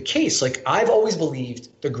that's the case. Like, I've always believed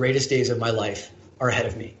the greatest days of my life are ahead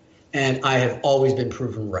of me, and I have always been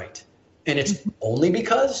proven right. And it's only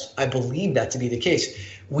because I believe that to be the case.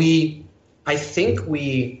 I think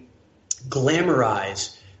we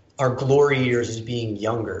glamorize our glory years as being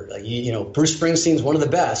younger. Like, Bruce Springsteen's one of the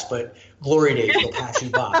best, but glory days will pass you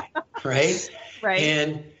by, right? Right.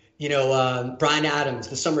 And, Bryan Adams,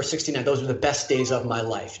 the summer of '69, those were the best days of my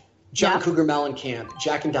life. John Cougar Mellencamp,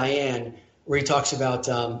 Jack and Diane, where he talks about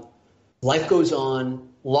life goes on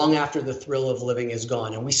long after the thrill of living is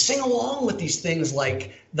gone. And we sing along with these things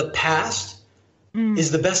like the past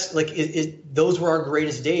is the best, like those were our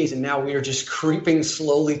greatest days, and now we are just creeping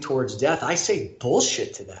slowly towards death. I say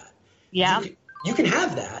bullshit to that. Yeah. You can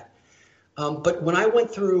have that. But when I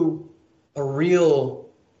went through a real,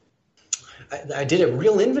 I did a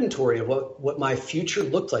real inventory of what my future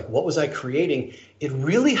looked like. What was I creating? It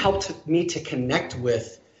really helped me to connect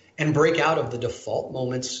with and break out of the default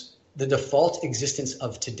moments, the default existence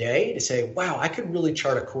of today, to say, wow, I could really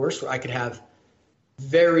chart a course where I could have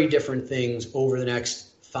very different things over the next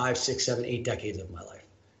 5, 6, 7, 8 decades of my life.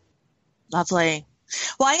 Lovely.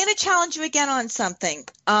 Well, I'm going to challenge you again on something.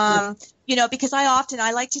 Because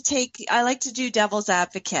I like to do devil's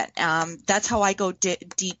advocate. That's how I go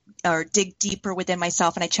dig deeper within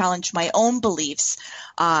myself, and I challenge my own beliefs.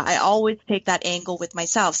 I always take that angle with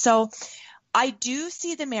myself. So I do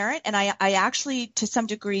see the merit, and I actually, to some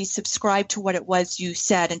degree, subscribe to what it was you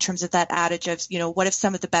said in terms of that adage of, what if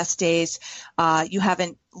some of the best days you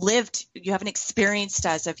haven't experienced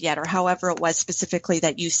as of yet, or however it was specifically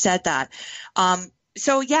that you said that.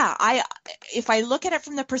 So yeah, if I look at it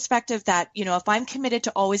from the perspective that, if I'm committed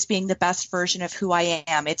to always being the best version of who I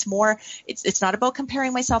am, it's not about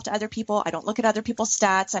comparing myself to other people. I don't look at other people's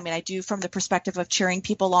stats. I mean, I do from the perspective of cheering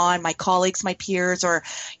people on, my colleagues, my peers, or,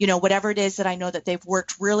 whatever it is that I know that they've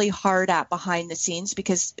worked really hard at behind the scenes,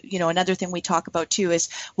 because, another thing we talk about too is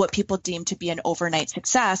what people deem to be an overnight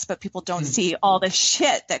success, but people don't see all the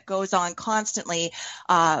shit that goes on constantly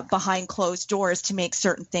behind closed doors to make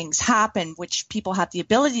certain things happen, which people have the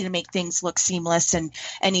ability to make things look seamless and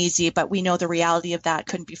easy, but we know the reality of that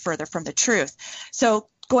couldn't be further from the truth. So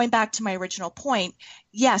going back to my original point,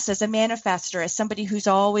 yes, as a manifester, as somebody who's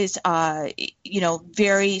always,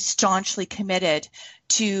 very staunchly committed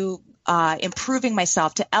to improving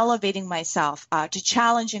myself, to elevating myself, to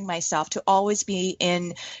challenging myself, to always be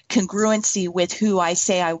in congruency with who I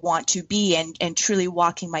say I want to be, and truly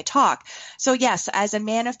walking my talk. So yes, as a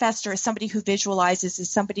manifestor, as somebody who visualizes, as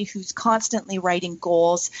somebody who's constantly writing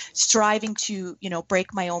goals, striving to,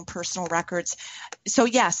 break my own personal records. So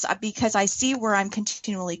yes, because I see where I'm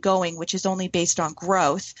continually going, which is only based on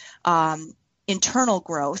growth, internal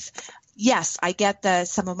growth. Yes, I get that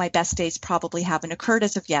some of my best days probably haven't occurred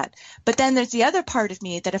as of yet. But then there's the other part of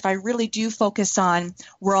me that if I really do focus on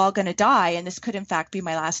we're all going to die, and this could in fact be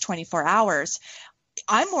my last 24 hours,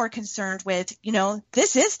 I'm more concerned with,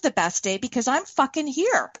 this is the best day because I'm fucking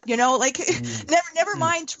here, never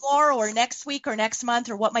mind tomorrow or next week or next month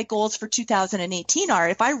or what my goals for 2018 are.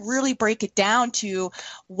 If I really break it down to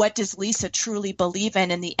what does Lisa truly believe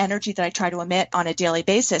in and the energy that I try to emit on a daily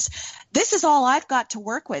basis, this is all I've got to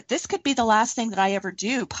work with. This could be the last thing that I ever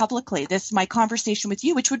do publicly. This is my conversation with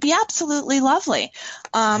you, which would be absolutely lovely.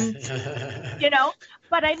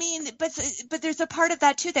 But I mean, but there's a part of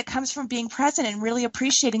that too that comes from being present and really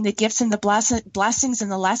appreciating the gifts and the blessings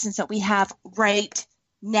and the lessons that we have right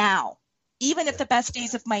now. Even if the best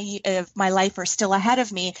days of my life are still ahead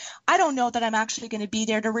of me, I don't know that I'm actually going to be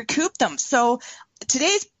there to recoup them. So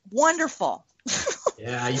today's wonderful.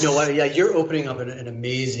 Yeah, you know what? Yeah, you're opening up an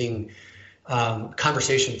amazing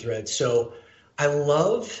conversation thread. So I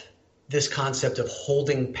love this concept of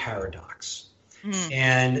holding paradox.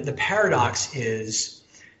 And the paradox is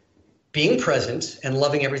being present and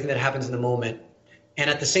loving everything that happens in the moment. And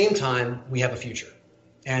at the same time, we have a future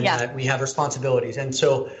and we have responsibilities. And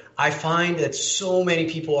so I find that so many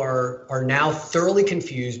people are now thoroughly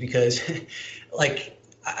confused because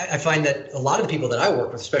I find that a lot of the people that I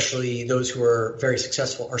work with, especially those who are very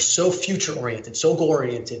successful, are so future oriented, so goal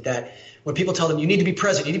oriented that when people tell them you need to be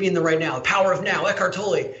present, you need to be in the right now, the power of now, Eckhart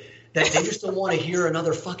Tolle, that they just don't want to hear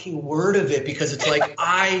another fucking word of it because it's like,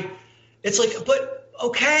 but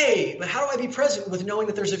how do I be present with knowing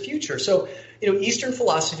that there's a future? So, Eastern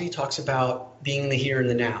philosophy talks about being the here and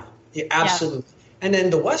the now. Yeah, absolutely. Yeah. And then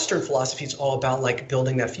the Western philosophy is all about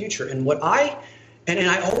building that future. And I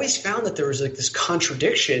always found that there was this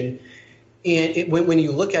contradiction when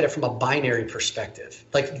you look at it from a binary perspective.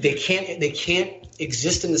 They can't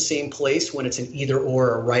exist in the same place when it's an either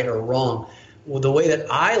or right or wrong. Well, the way that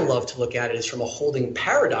I love to look at it is from a holding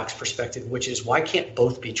paradox perspective, which is why can't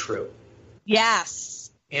both be true?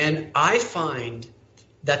 Yes. And I find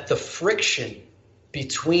that the friction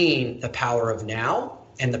between the power of now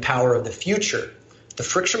and the power of the future, the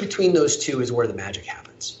friction between those two is where the magic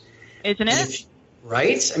happens. Isn't it?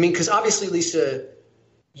 Right? I mean, because obviously, Lisa,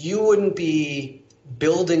 you wouldn't be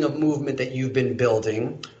building a movement that you've been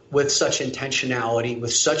building with such intentionality,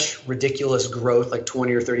 with such ridiculous growth, like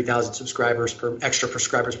 20 or 30,000 extra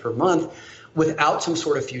prescribers per month, without some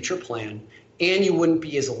sort of future plan. And you wouldn't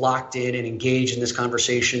be as locked in and engaged in this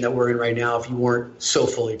conversation that we're in right now if you weren't so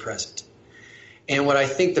fully present. And what I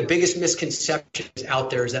think the biggest misconception is out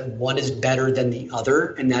there is that one is better than the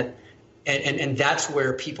other, and that's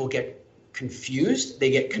where people get confused,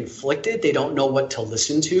 they get conflicted, they don't know what to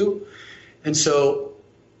listen to.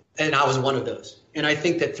 And I was one of those. And I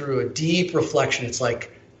think that through a deep reflection, it's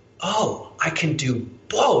like, oh, I can do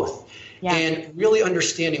both. Yeah. And really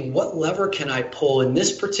understanding what lever can I pull in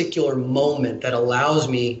this particular moment that allows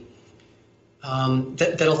me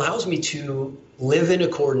that allows me to live in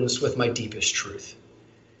accordance with my deepest truth.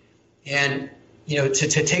 And to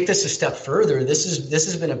take this a step further, this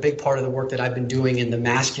has been a big part of the work that I've been doing in the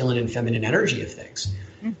masculine and feminine energy of things.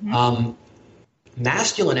 Mm-hmm.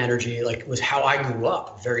 Masculine energy, was how I grew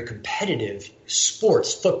up, very competitive,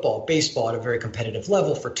 sports, football, baseball at a very competitive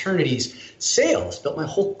level, fraternities, sales, built my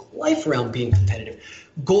whole life around being competitive,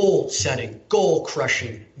 goal setting, goal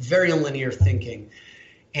crushing, very linear thinking,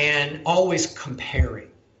 and always comparing,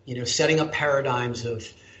 setting up paradigms of,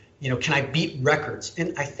 can I beat records?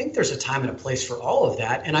 And I think there's a time and a place for all of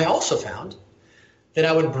that. And I also found that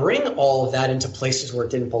I would bring all of that into places where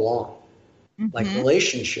it didn't belong, like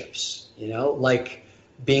relationships, like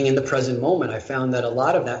being in the present moment. I found that a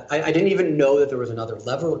lot of that, I didn't even know that there was another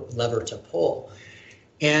lever to pull.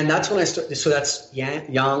 And that's when I started. So that's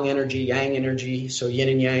yang energy. So yin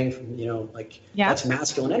and yang, that's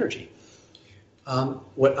masculine energy.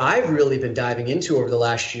 What I've really been diving into over the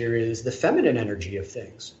last year is the feminine energy of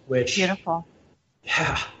things, which beautiful.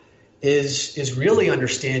 Yeah, is really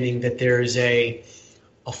understanding that there is a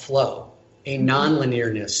flow, a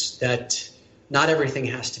non-linearness, that not everything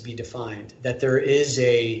has to be defined, that there is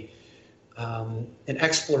an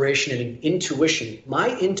exploration and an intuition.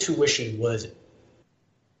 My intuition was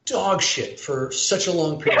dog shit for such a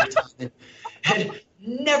long period of time and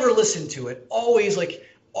never listened to it. Always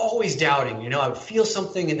doubting, I would feel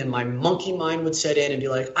something and then my monkey mind would set in and be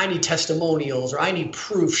like, I need testimonials or I need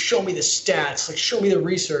proof. Show me the stats, show me the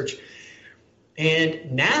research.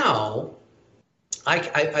 And now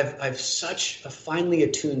I've such a finely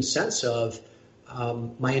attuned sense of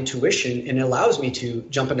my intuition, and it allows me to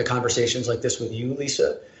jump into conversations like this with you,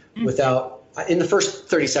 Lisa, without, in the first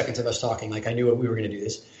 30 seconds of us talking, I knew we were going to do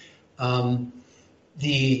this.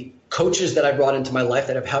 The coaches that I brought into my life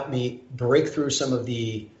that have helped me break through some of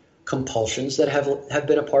the compulsions that have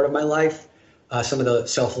been a part of my life, some of the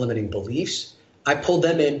self-limiting beliefs, I pulled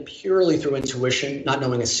them in purely through intuition, not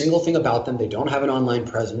knowing a single thing about them. They don't have an online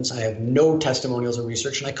presence. I have no testimonials or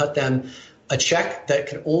research, and I cut them a check that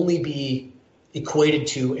can only be equated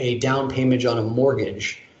to a down payment on a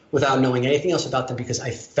mortgage without knowing anything else about them, because I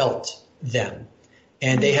felt them.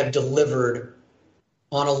 And they have delivered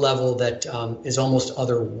on a level that is almost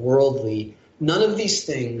otherworldly. None of these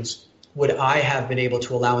things would I have been able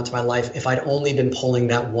to allow into my life if I'd only been pulling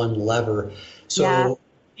that one lever. So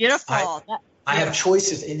beautiful. I have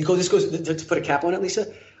choices. And this goes to put a cap on it,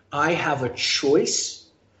 Lisa. I have a choice,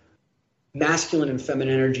 masculine and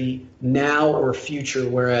feminine energy, now or future,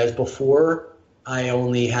 whereas before I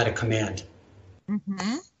only had a command.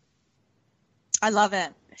 Mm-hmm. I love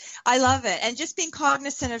it. And just being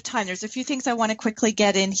cognizant of time. There's a few things I want to quickly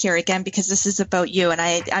get in here again, because this is about you. And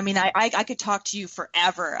I could talk to you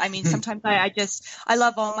forever. Sometimes I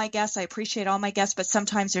love all my guests. I appreciate all my guests, but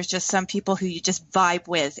sometimes there's just some people who you just vibe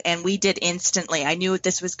with, and we did instantly. I knew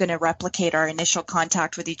this was going to replicate our initial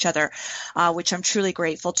contact with each other, which I'm truly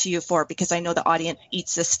grateful to you for, because I know the audience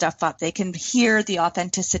eats this stuff up. They can hear the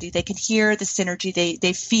authenticity. They can hear the synergy.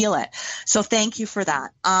 They feel it. So thank you for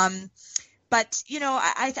that. But,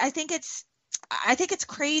 I think it's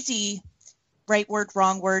crazy, right word,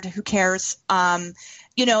 wrong word, who cares,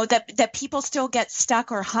 that people still get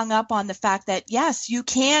stuck or hung up on the fact that, yes, you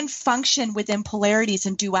can function within polarities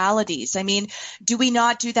and dualities. Do we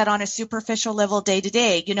not do that on a superficial level day to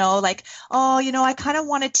day? I kind of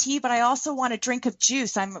want a tea, but I also want a drink of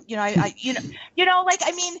juice.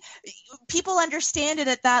 People understand it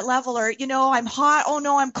at that level, or, I'm hot. Oh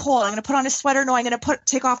no, I'm cold. I'm going to put on a sweater. No, I'm going to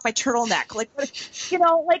take off my turtleneck.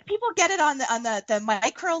 People get it on the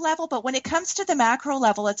micro level, but when it comes to the macro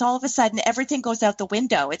level, it's all of a sudden everything goes out the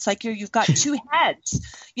window. It's like you've got two heads,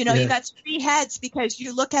 you've got three heads, because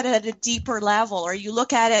you look at it at a deeper level, or you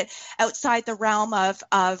look at it outside the realm of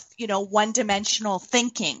one-dimensional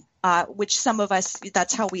thinking. Which some of us,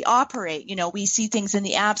 that's how we operate. We see things in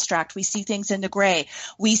the abstract. We see things in the gray.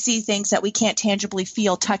 We see things that we can't tangibly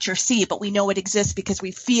feel, touch, or see, but we know it exists because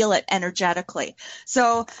we feel it energetically.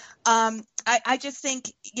 So I just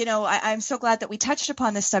think, I'm so glad that we touched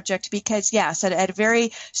upon this subject, because, yes, at a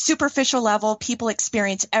very superficial level, people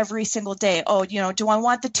experience every single day, do I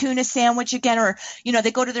want the tuna sandwich again? Or,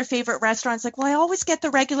 they go to their favorite restaurants like, well, I always get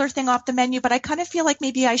the regular thing off the menu, but I kind of feel like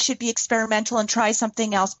maybe I should be experimental and try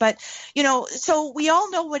something else. But, so we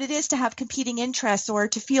all know what it is to have competing interests, or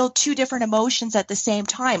to feel two different emotions at the same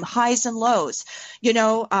time, highs and lows.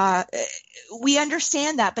 we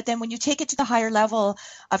understand that, but then when you take it to the higher level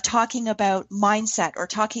of talking about mindset, or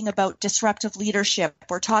talking about disruptive leadership,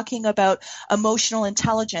 or talking about emotional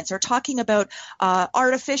intelligence, or talking about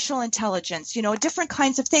artificial intelligence, different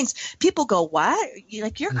kinds of things, people go, what?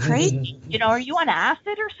 You're crazy. Are you on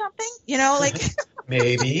acid or something?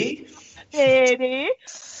 Maybe.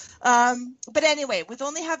 But anyway, with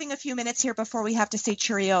only having a few minutes here before we have to say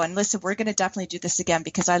cheerio, and listen, we're going to definitely do this again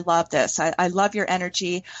because I love this. I love your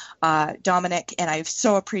energy, Dominic, and I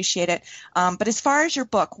so appreciate it. But as far as your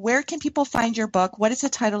book, where can people find your book? What is the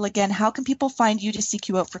title again? How can people find you to seek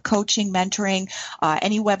you out for coaching, mentoring,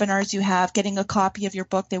 any webinars you have, getting a copy of your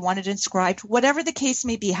book, they want it inscribed, whatever the case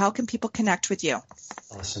may be, how can people connect with you?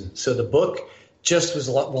 Awesome. So the book just was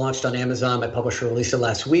launched on Amazon. My publisher released it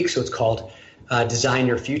last week. So it's called Design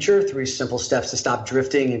Your Future, 3 Simple Steps to Stop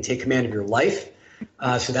Drifting and Take Command of Your Life.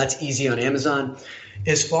 So that's easy on Amazon.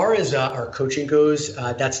 As far as our coaching goes,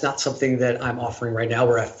 that's not something that I'm offering right now.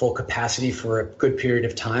 We're at full capacity for a good period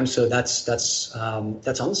of time. So that's on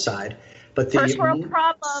the side. But the First world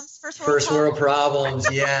problems. First world problems.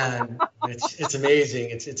 Yeah. It's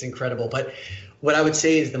amazing. It's incredible. But what I would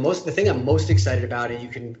say is the thing I'm most excited about, and you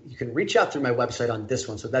can reach out through my website on this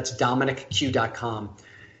one. So that's DominicQ.com.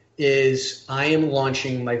 is I am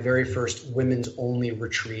launching my very first women's only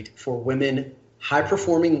retreat for women,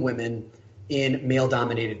 high-performing women in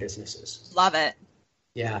male-dominated businesses. Love it.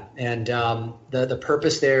 Yeah, and the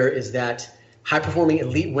purpose there is that high-performing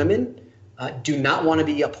elite women do not want to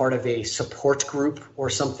be a part of a support group or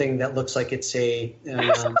something that looks like it's they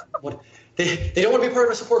don't want to be part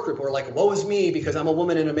of a support group, or like, woe is me because I'm a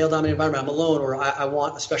woman in a male-dominated environment, I'm alone, or I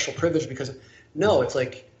want a special privilege because no, it's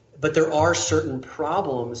like. But there are certain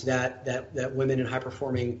problems that women in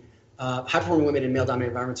high-performing women in male-dominated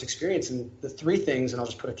environments experience. And the 3 things, and I'll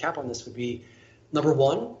just put a cap on this, would be, number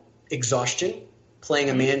 1, exhaustion.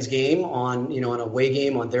 Playing a man's game on an away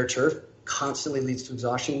game on their turf constantly leads to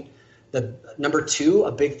exhaustion. The number 2,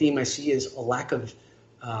 a big theme I see, is a lack of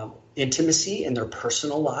intimacy in their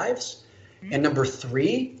personal lives. And number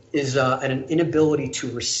 3 is an inability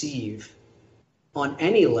to receive on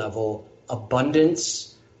any level abundance,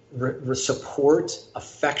 support,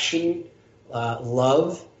 affection,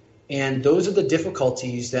 love, and those are the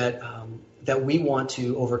difficulties that we want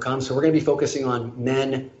to overcome. So we're going to be focusing on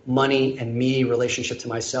men, money, and me, relationship to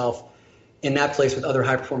myself, in that place with other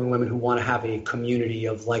high-performing women who want to have a community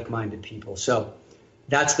of like-minded people. So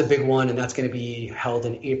that's the big one, and that's going to be held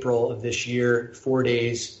in April of this year, 4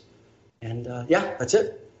 days, and that's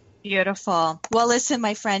it. Beautiful. Well, listen,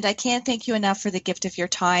 my friend, I can't thank you enough for the gift of your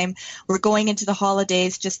time. We're going into the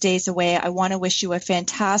holidays, just days away. I want to wish you a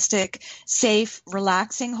fantastic, safe,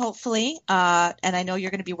 relaxing, hopefully. And I know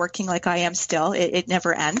you're going to be working like I am still. It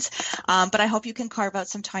never ends. But I hope you can carve out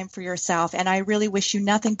some time for yourself. And I really wish you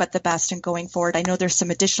nothing but the best in going forward. I know there's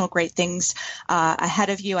some additional great things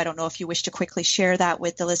ahead of you. I don't know if you wish to quickly share that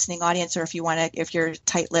with the listening audience, or if you're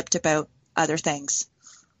tight-lipped about other things.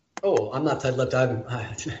 Oh, I'm not tight-lipped.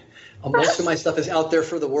 Most of my stuff is out there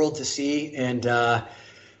for the world to see. And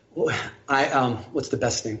what's the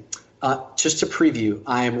best thing? Just to preview,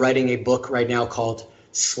 I am writing a book right now called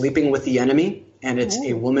Sleeping with the Enemy, and it's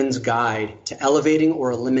a woman's guide to elevating or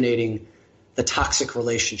eliminating the toxic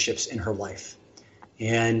relationships in her life.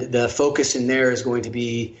 And the focus in there is going to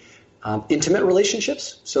be intimate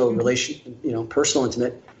relationships, so personal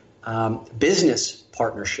intimate, business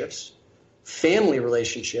partnerships, family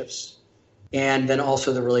relationships, and then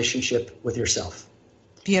also the relationship with yourself.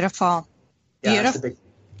 Beautiful. Yeah, that's the big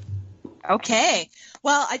thing. Okay.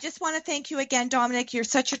 Well, I just want to thank you again, Dominic. You're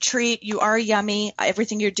such a treat. You are yummy.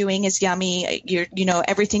 Everything you're doing is yummy.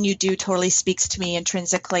 Everything you do totally speaks to me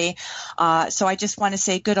intrinsically. So I just want to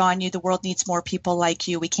say good on you. The world needs more people like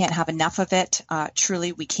you. We can't have enough of it.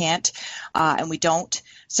 Truly, we can't, and we don't.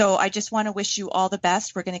 So I just want to wish you all the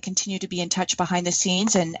best. We're going to continue to be in touch behind the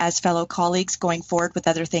scenes and as fellow colleagues going forward with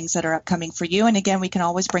other things that are upcoming for you. And again, we can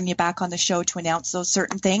always bring you back on the show to announce those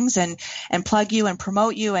certain things and plug you and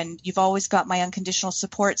promote you. And you've always got my unconditional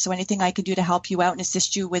support. So anything I can do to help you out and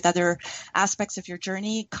assist you with other aspects of your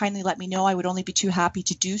journey, kindly let me know. I would only be too happy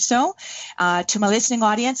to do so. To my listening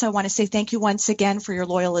audience, I want to say thank you once again for your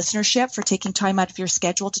loyal listenership, for taking time out of your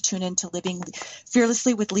schedule to tune in to Living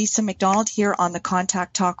Fearlessly with Lisa McDonald here on the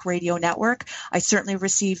Contact Talk Radio Network. I certainly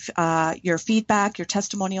receive your feedback, your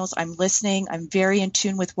testimonials. I'm listening. I'm very in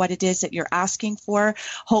tune with what it is that you're asking for.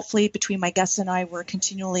 Hopefully, between my guests and I, we're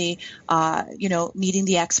continually, meeting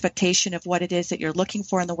the expectations definition of what it is that you're looking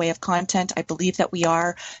for in the way of content. I believe that we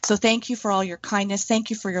are. So thank you for all your kindness. Thank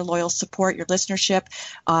you for your loyal support, your listenership.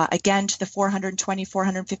 Again, to the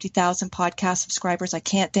 450,000 podcast subscribers, I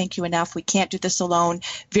can't thank you enough. We can't do this alone.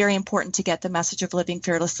 Very important to get the message of Living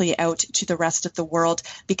Fearlessly out to the rest of the world,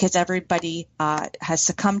 because everybody has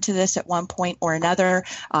succumbed to this at one point or another.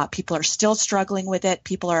 People are still struggling with it.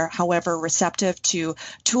 People are, however, receptive to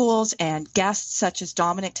tools and guests such as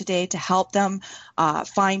Dominic today to help them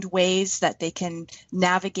find ways that they can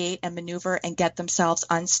navigate and maneuver and get themselves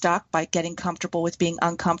unstuck by getting comfortable with being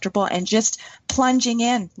uncomfortable and just plunging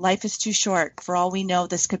in. Life is too short. For all we know,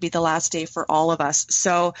 this could be the last day for all of us.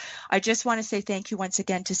 So I just want to say thank you once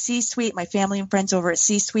again to C-Suite, my family and friends over at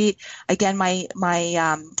C-Suite. Again,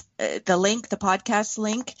 the link, the podcast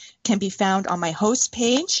link, can be found on my host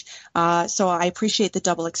page. So I appreciate the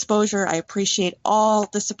double exposure. I appreciate all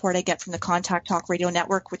the support I get from the Contact Talk Radio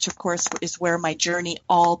Network, which of course is where my journey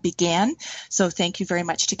all began. So thank you very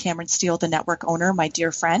much to Cameron Steele, the network owner, my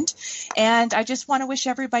dear friend. And I just want to wish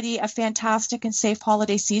everybody a fantastic and safe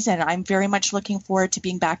holiday season. I'm very much looking forward to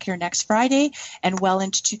being back here next Friday and well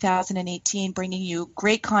into 2018, bringing you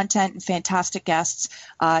great content and fantastic guests,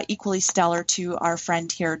 equally stellar to our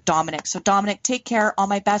friend here, Dominic. So Dominic, take care. All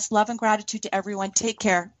my best love and gratitude to everyone. Take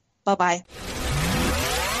care. Bye-bye.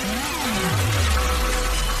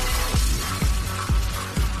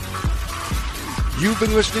 You've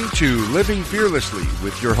been listening to Living Fearlessly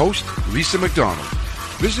with your host, Lisa McDonald.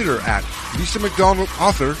 Visit her at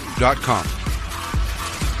lisamcdonaldauthor.com.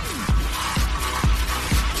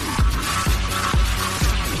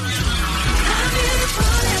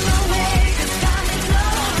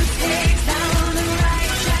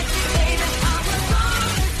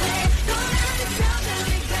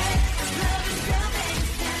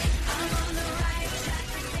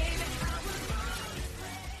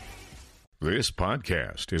 This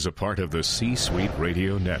podcast is a part of the C-Suite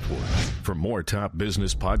Radio Network. For more top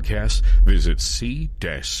business podcasts, visit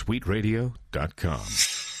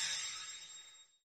c-suiteradio.com.